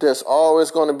 there's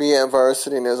always going to be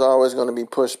adversity and there's always going to be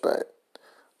pushback.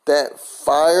 That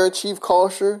fire chief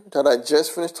culture that I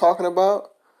just finished talking about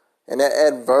and that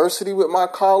adversity with my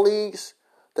colleagues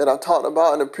that I talked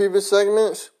about in the previous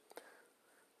segments,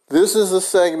 this is a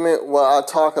segment where I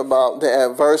talk about the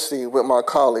adversity with my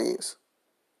colleagues.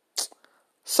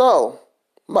 So,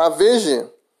 my vision,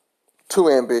 too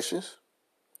ambitious.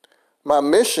 My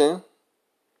mission,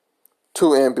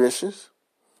 too ambitious.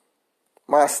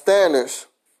 My standards,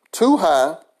 too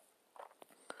high.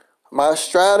 My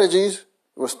strategies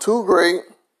was too great.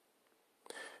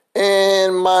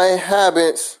 And my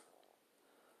habits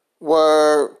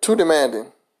were too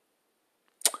demanding.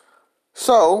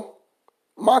 So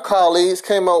my colleagues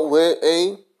came up with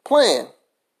a plan.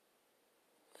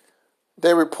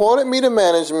 They reported me to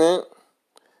management,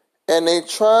 and they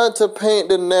tried to paint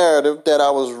the narrative that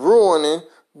I was ruining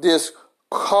this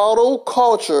coddle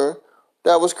culture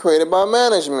that was created by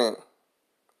management.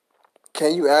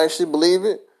 Can you actually believe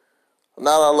it?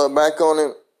 Now that I look back on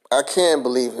it, I can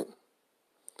believe it.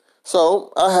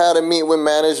 So I had a meet with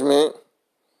management,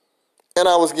 and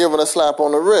I was given a slap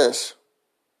on the wrist.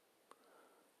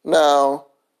 Now,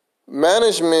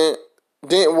 management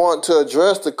didn't want to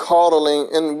address the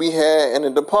coddling we had in the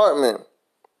department.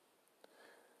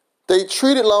 They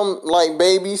treated them like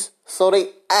babies, so they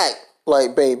act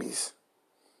like babies.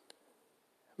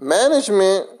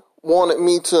 Management wanted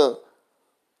me to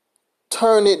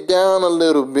turn it down a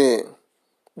little bit,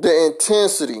 the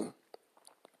intensity.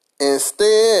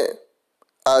 Instead,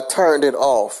 I turned it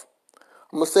off.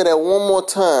 I'm going to say that one more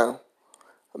time.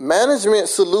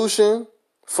 Management's solution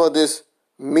for this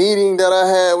meeting that I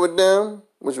had with them,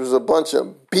 which was a bunch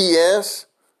of BS,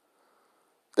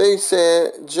 they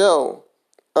said, Joe,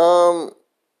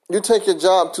 you take your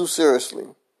job too seriously.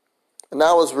 And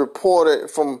I was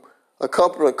reported from a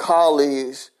couple of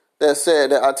colleagues that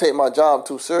said that I take my job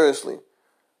too seriously.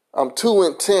 I'm too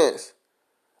intense.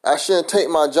 I shouldn't take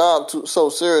my job so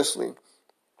seriously.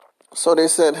 So they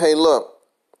said, hey, look,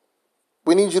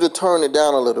 we need you to turn it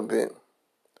down a little bit.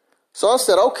 So I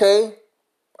said, okay,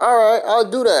 all right, I'll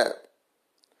do that.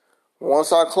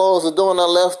 Once I closed the door and I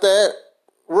left that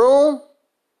room,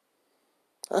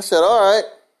 I said, all right,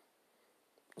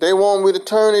 they want me to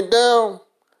turn it down.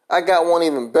 I got one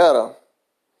even better.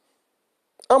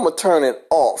 I'm going to turn it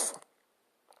off.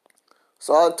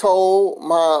 So I told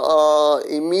my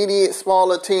immediate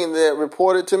smaller team that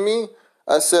reported to me,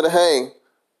 I said, hey,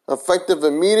 effective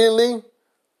immediately,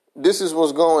 this is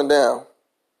what's going down.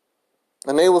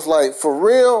 And they was like, for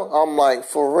real? I'm like,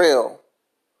 for real.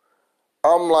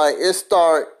 I'm like, it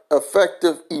start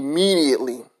effective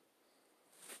immediately.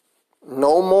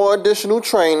 No more additional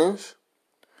trainings.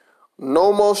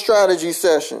 No more strategy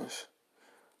sessions.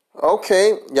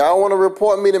 Okay, y'all want to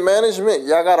report me to management?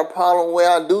 Y'all got a problem with the way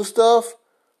I do stuff?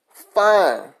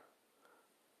 Fine.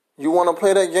 You want to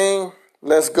play that game?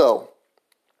 Let's go.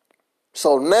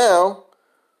 So now,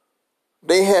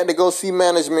 they had to go see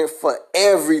management for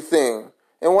everything.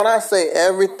 And when I say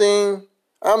everything,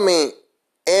 I mean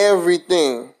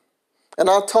everything. And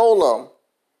I told them,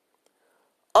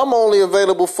 I'm only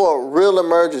available for real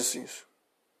emergencies.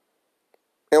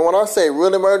 And when I say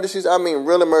real emergencies, I mean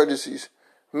real emergencies.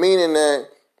 Meaning that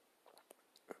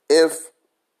if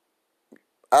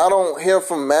I don't hear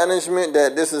from management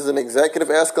that this is an executive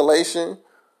escalation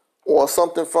or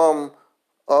something from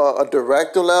a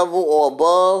director level or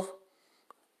above,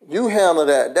 you handle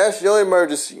that. That's your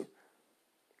emergency.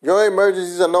 Your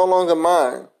emergencies are no longer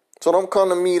mine. So don't come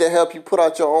to me to help you put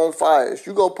out your own fires.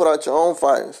 You go put out your own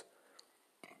fires.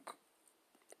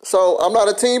 So I'm not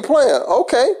a team player.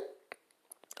 Okay.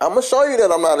 I'm going to show you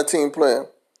that I'm not a team player.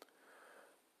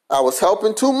 I was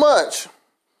helping too much.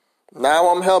 Now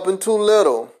I'm helping too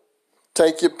little.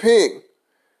 Take your pick.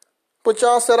 But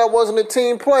y'all said I wasn't a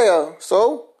team player.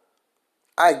 So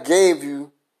I gave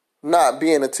you not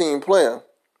being a team player.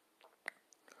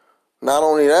 Not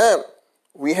only that,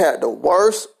 we had the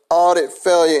worst audit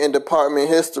failure in department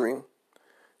history.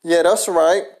 Yeah, that's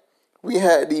right. We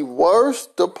had the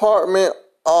worst department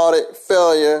audit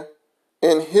failure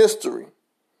in history.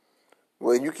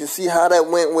 Well, you can see how that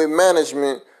went with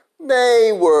management.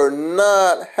 They were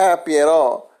not happy at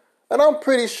all. And I'm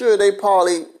pretty sure they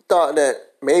probably thought that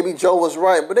maybe Joe was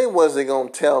right, but they wasn't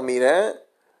going to tell me that.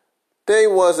 They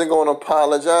wasn't going to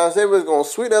apologize. They was going to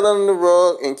sweep that under the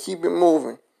rug and keep it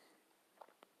moving.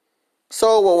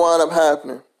 So what wound up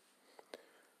happening?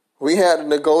 We had to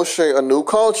negotiate a new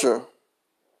culture.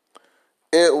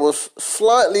 It was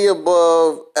slightly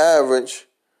above average,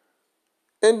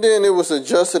 and then it was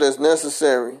adjusted as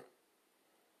necessary.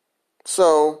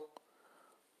 So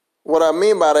what I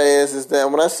mean by that is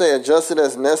that when I say adjusted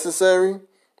as necessary,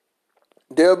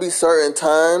 there'll be certain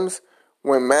times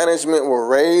when management will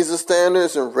raise the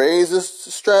standards and raise the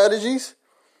strategies.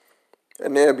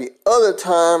 And there'll be other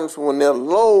times when they'll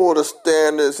lower the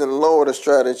standards and lower the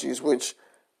strategies, which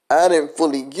I didn't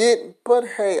fully get. But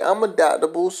hey, I'm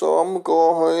adaptable, so I'm going to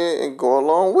go ahead and go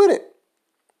along with it.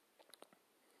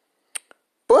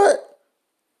 But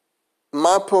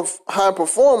my high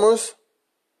performers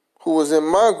who was in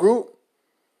my group,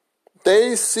 they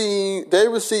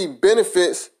receive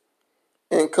benefits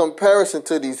in comparison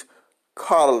to these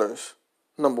coddlers.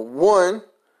 Number one,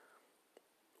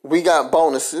 we got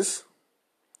bonuses.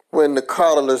 when the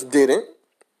carolers didn't.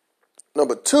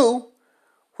 Number 2,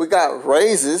 we got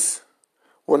raises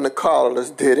when the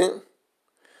carolers didn't.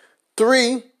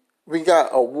 3, we got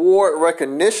award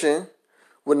recognition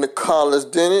when the carolers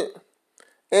didn't.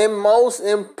 And most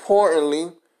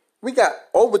importantly, we got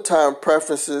overtime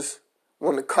preferences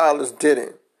when the carolers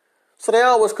didn't. So they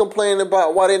always complaining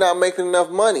about why they're not making enough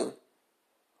money.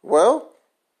 Well,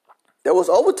 there was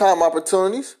overtime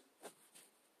opportunities,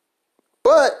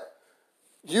 but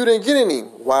you didn't get any.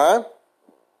 Why?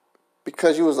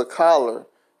 Because you was a caller,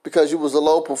 because you was a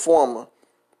low performer.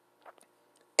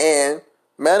 And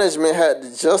management had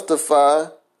to justify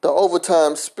the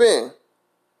overtime spend.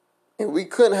 And we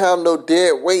couldn't have no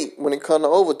dead weight when it comes to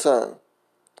overtime.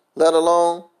 Let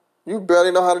alone, you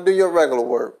barely know how to do your regular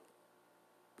work.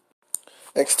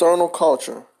 External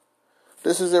culture.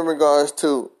 This is in regards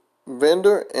to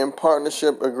vendor and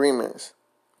partnership agreements.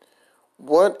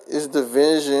 What is the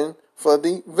vision for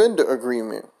the vendor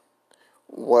agreement?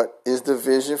 What is the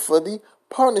vision for the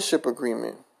partnership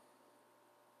agreement?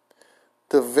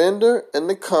 The vendor and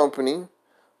the company,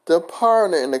 the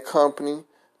partner and the company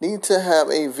need to have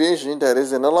a vision that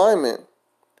is in alignment.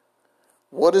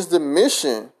 What is the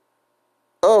mission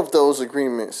of those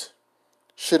agreements?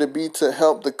 Should it be to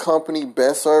help the company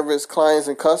best serve its clients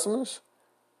and customers?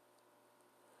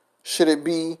 Should it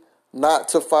be not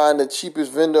to find the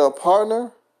cheapest vendor or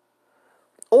partner?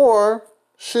 Or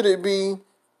should it be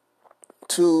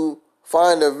to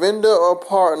find a vendor or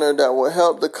partner that will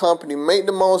help the company make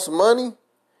the most money,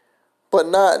 but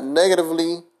not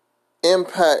negatively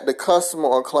impact the customer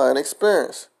or client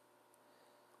experience?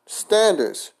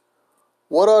 Standards.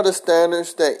 What are the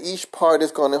standards that each party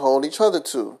is going to hold each other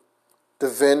to? The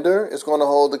vendor is going to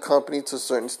hold the company to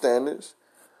certain standards.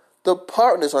 The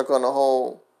partners are going to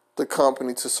hold the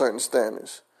company to certain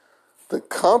standards. The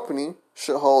company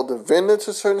should hold the vendor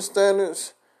to certain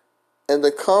standards, and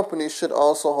the company should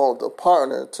also hold the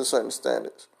partner to certain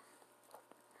standards.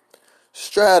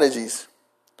 Strategies.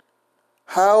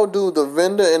 How do the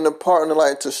vendor and the partner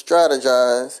like to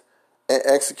strategize and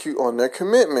execute on their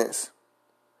commitments?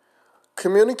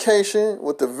 Communication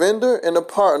with the vendor and the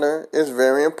partner is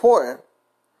very important.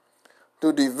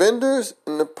 Do the vendors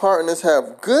and the partners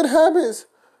have good habits,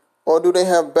 or do they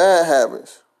have bad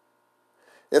habits?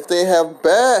 If they have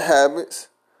bad habits,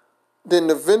 then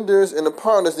the vendors and the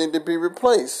partners need to be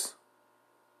replaced.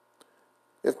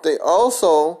 If they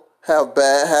also have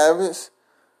bad habits,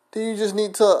 then you just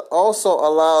need to also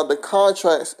allow the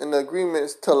contracts and the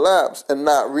agreements to lapse and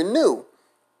not renew.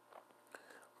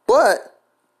 But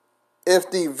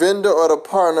if the vendor or the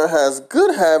partner has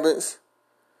good habits,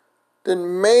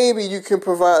 then maybe you can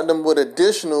provide them with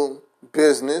additional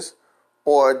business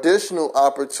or additional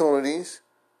opportunities,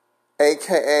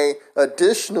 aka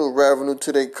additional revenue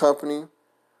to their company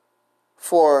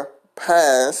for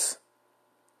past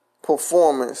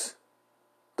performance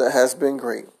that has been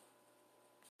great.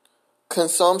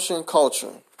 Consumption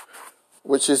culture,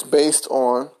 which is based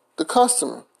on the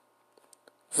customer.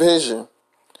 Vision.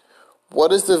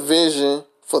 What is the vision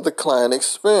for the client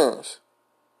experience?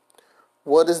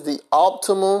 What is the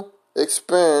optimal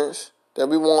experience that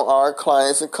we want our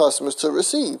clients and customers to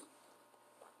receive?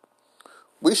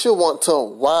 We should want to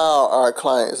wow our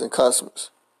clients and customers.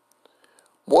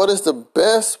 What is the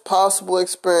best possible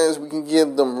experience we can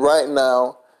give them right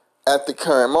now at the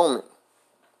current moment?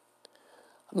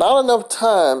 Not enough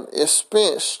time is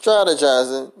spent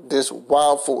strategizing this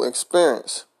wowful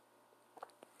experience.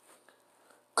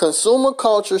 Consumer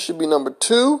culture should be number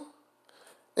 2,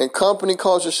 and company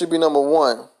culture should be number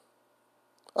 1.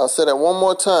 I'll say that one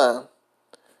more time.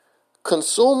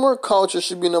 Consumer culture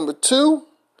should be number 2,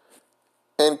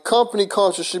 and company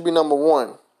culture should be number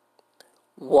 1.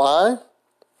 Why?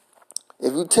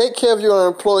 If you take care of your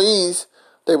employees,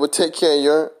 they will take care of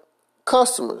your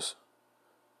customers.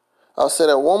 I'll say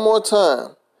that one more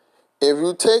time. If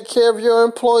you take care of your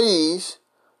employees,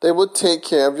 they will take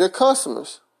care of your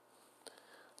customers.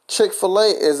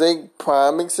 Chick-fil-A is a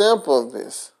prime example of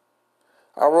this.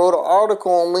 I wrote an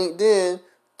article on LinkedIn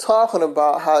talking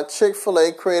about how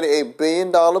Chick-fil-A created a $1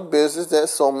 billion business that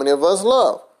so many of us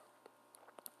love.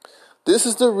 This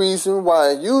is the reason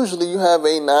why usually you have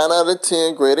a 9 out of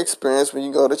 10 great experience when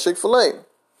you go to Chick-fil-A.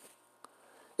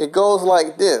 It goes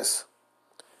like this.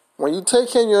 When you take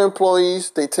care of your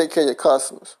employees, they take care of your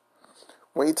customers.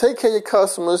 When you take care of your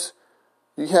customers,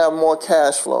 you have more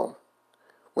cash flow.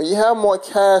 When you have more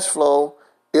cash flow,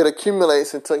 it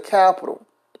accumulates into capital.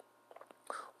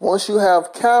 Once you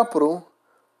have capital,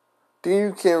 then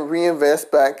you can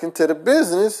reinvest back into the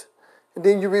business, and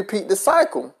then you repeat the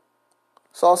cycle.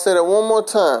 So I'll say that one more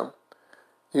time.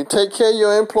 You take care of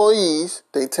your employees,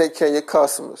 they take care of your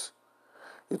customers.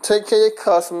 You take care of your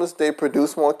customers, they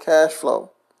produce more cash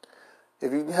flow.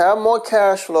 If you have more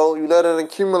cash flow, you let it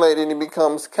accumulate and it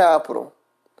becomes capital.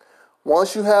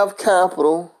 Once you have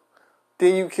capital,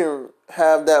 then you can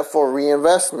have that for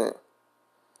reinvestment.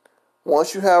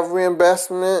 Once you have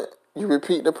reinvestment, you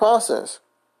repeat the process.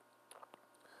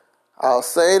 I'll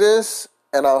say this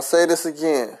and I'll say this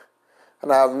again.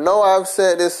 And I know I've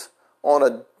said this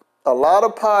on a lot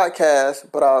of podcasts,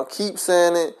 but I'll keep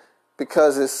saying it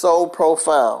because it's so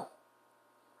profound.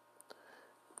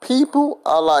 People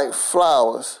are like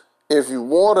flowers. If you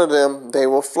water them, they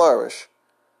will flourish.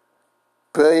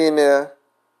 Billionaire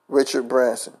Richard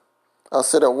Branson. I'll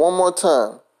say that one more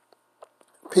time.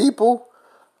 People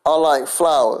are like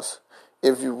flowers.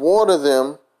 If you water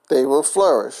them, they will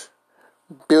flourish.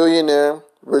 Billionaire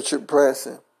Richard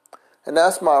Branson. And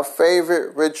that's my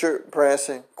favorite Richard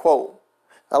Branson quote.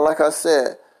 And like I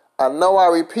said, I know I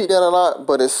repeat that a lot,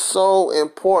 but it's so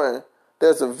important.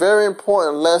 There's a very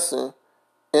important lesson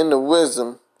in the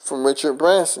wisdom from Richard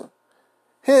Branson.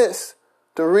 Hence,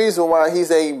 the reason why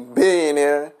he's a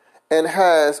billionaire and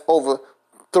has over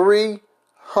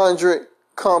 300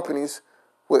 companies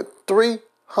with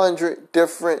 300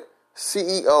 different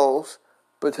CEOs,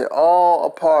 but they're all a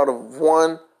part of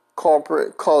one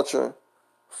corporate culture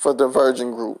for the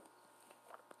Virgin Group.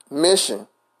 Mission.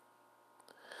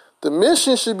 The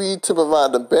mission should be to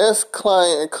provide the best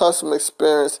client and customer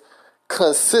experience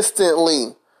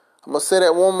consistently. I'm going to say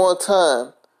that one more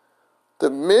time. The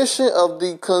mission of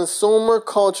the consumer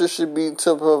culture should be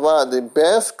to provide the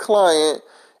best client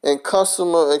and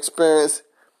customer experience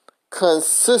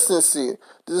consistency.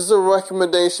 This is a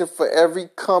recommendation for every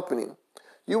company.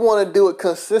 You want to do it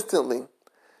consistently.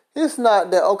 It's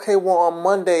not that, okay, well, on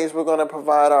Mondays we're going to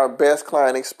provide our best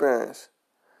client experience.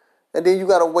 And then you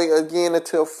got to wait again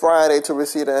until Friday to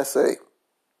receive that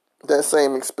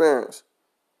same experience.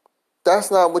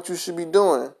 That's not what you should be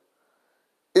doing.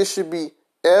 It should be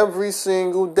every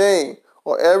single day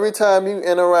or every time you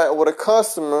interact with a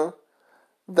customer.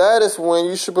 That is when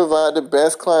you should provide the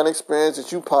best client experience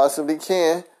that you possibly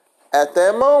can at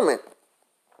that moment.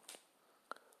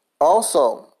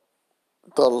 Also,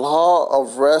 the law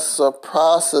of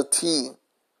reciprocity.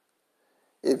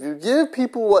 If you give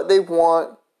people what they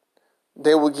want,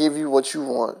 they will give you what you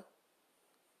want.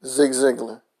 Zig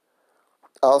Ziglar.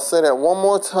 I'll say that one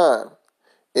more time.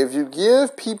 If you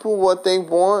give people what they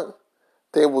want,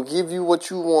 they will give you what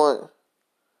you want.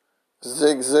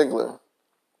 Zig Ziglar.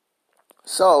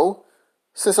 So,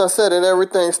 since I said that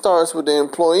everything starts with the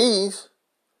employees,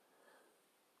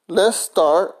 let's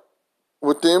start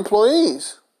with the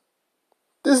employees.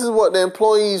 This is what the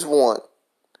employees want.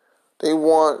 They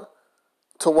want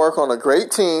to work on a great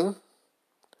team.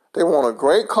 They want a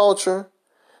great culture.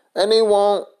 And they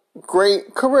want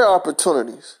great career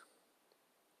opportunities.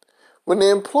 When the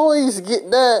employees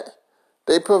get that,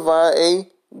 they provide a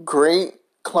great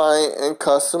client and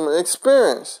customer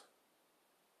experience.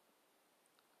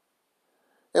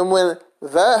 And when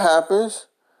that happens,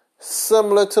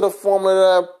 similar to the formula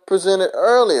that I presented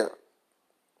earlier,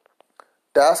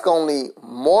 that's going to lead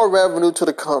more revenue to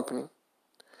the company.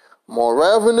 More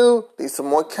revenue leads to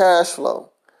more cash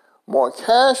flow. More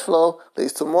cash flow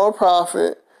leads to more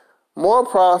profit. More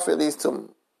profit leads to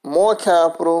more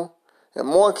capital. And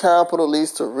more capital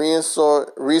leads to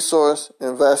resource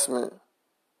investment.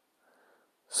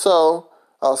 So,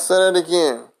 I'll say it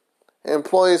again.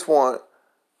 Employees want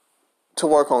to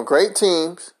work on great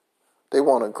teams. They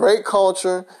want a great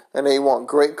culture. And they want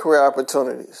great career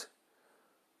opportunities.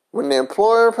 When the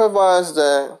employer provides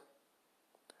that,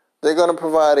 they're going to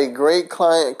provide a great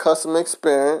client and customer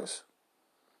experience,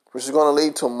 which is going to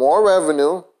lead to more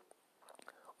revenue,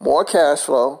 more cash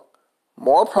flow,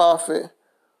 more profit,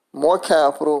 more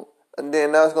capital, and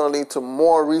then that's going to lead to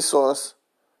more resource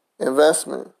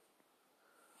investment.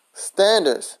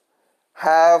 Standards.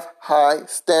 Have high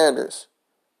standards.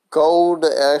 Go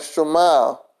the extra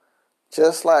mile.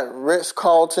 Just like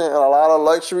Ritz-Carlton and a lot of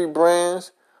luxury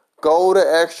brands, go the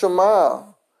extra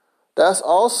mile. That's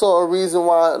also a reason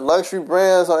why luxury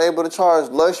brands are able to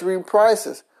charge luxury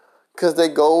prices, because they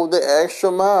go the extra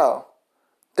mile.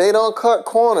 They don't cut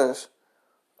corners.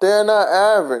 They're not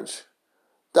average.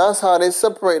 That's how they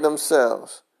separate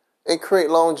themselves and create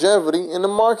longevity in the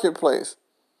marketplace.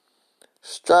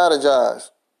 Strategize.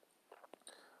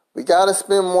 We got to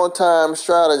spend more time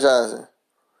strategizing.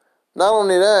 Not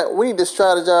only that, we need to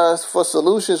strategize for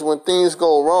solutions when things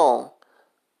go wrong.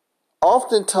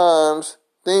 Oftentimes,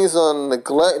 things are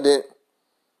neglected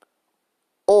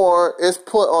or it's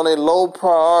put on a low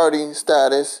priority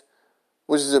status,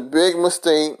 which is a big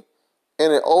mistake,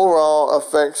 and it overall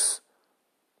affects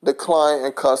the client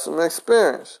and customer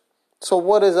experience. So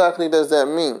what exactly does that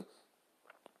mean?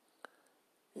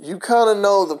 You kind of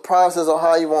know the process of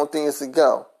how you want things to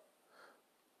go.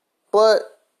 But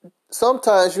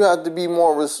sometimes you have to be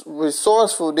more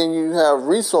resourceful than you have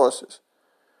resources.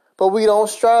 But we don't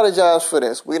strategize for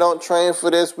this. We don't train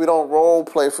for this. We don't role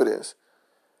play for this.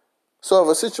 So if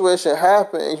a situation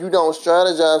happens and you don't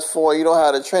strategize for it, you don't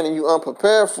have the training, you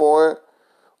unprepared for it,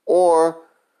 or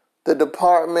the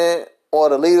department or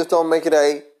the leaders don't make it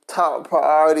a top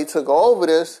priority to go over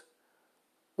this,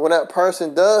 when that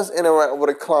person does interact with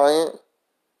a client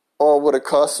or with a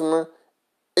customer,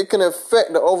 it can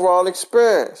affect the overall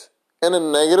experience in a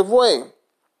negative way.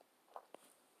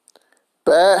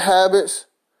 Bad habits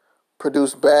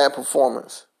produce bad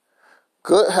performance.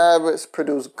 Good habits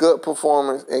produce good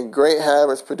performance, and great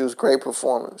habits produce great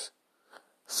performance.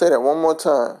 Say that one more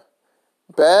time.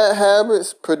 Bad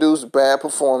habits produce bad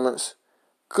performance.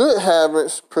 Good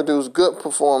habits produce good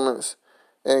performance,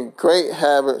 and great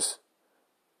habits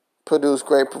produce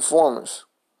great performance.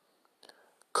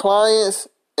 Clients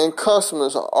and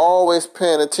customers are always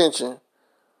paying attention,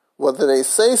 whether they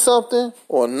say something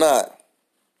or not.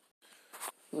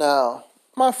 Now,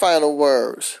 my final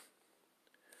words.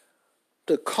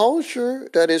 The culture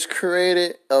that is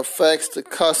created affects the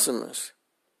customers,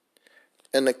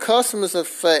 and the customers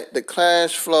affect the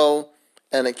cash flow,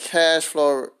 and the cash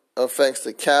flow affects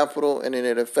the capital, and then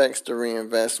it affects the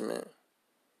reinvestment.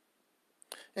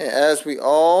 And as we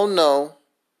all know,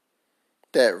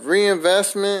 that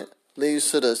reinvestment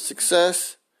leads to the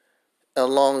success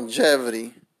and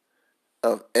longevity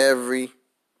of every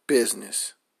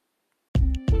business.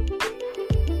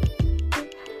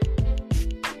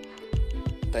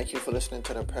 Thank you for listening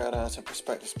to the Paradigms and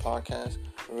Perspectives podcast.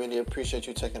 We really appreciate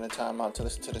you taking the time out to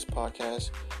listen to this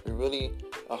podcast. We really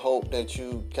hope that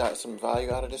you got some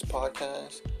value out of this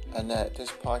podcast, and that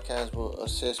this podcast will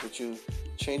assist with you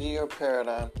changing your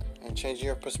paradigm and changing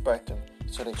your perspective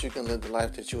so that you can live the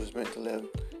life that you was meant to live.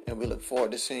 And we look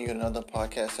forward to seeing you in another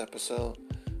podcast episode.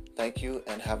 Thank you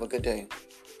and have a good day.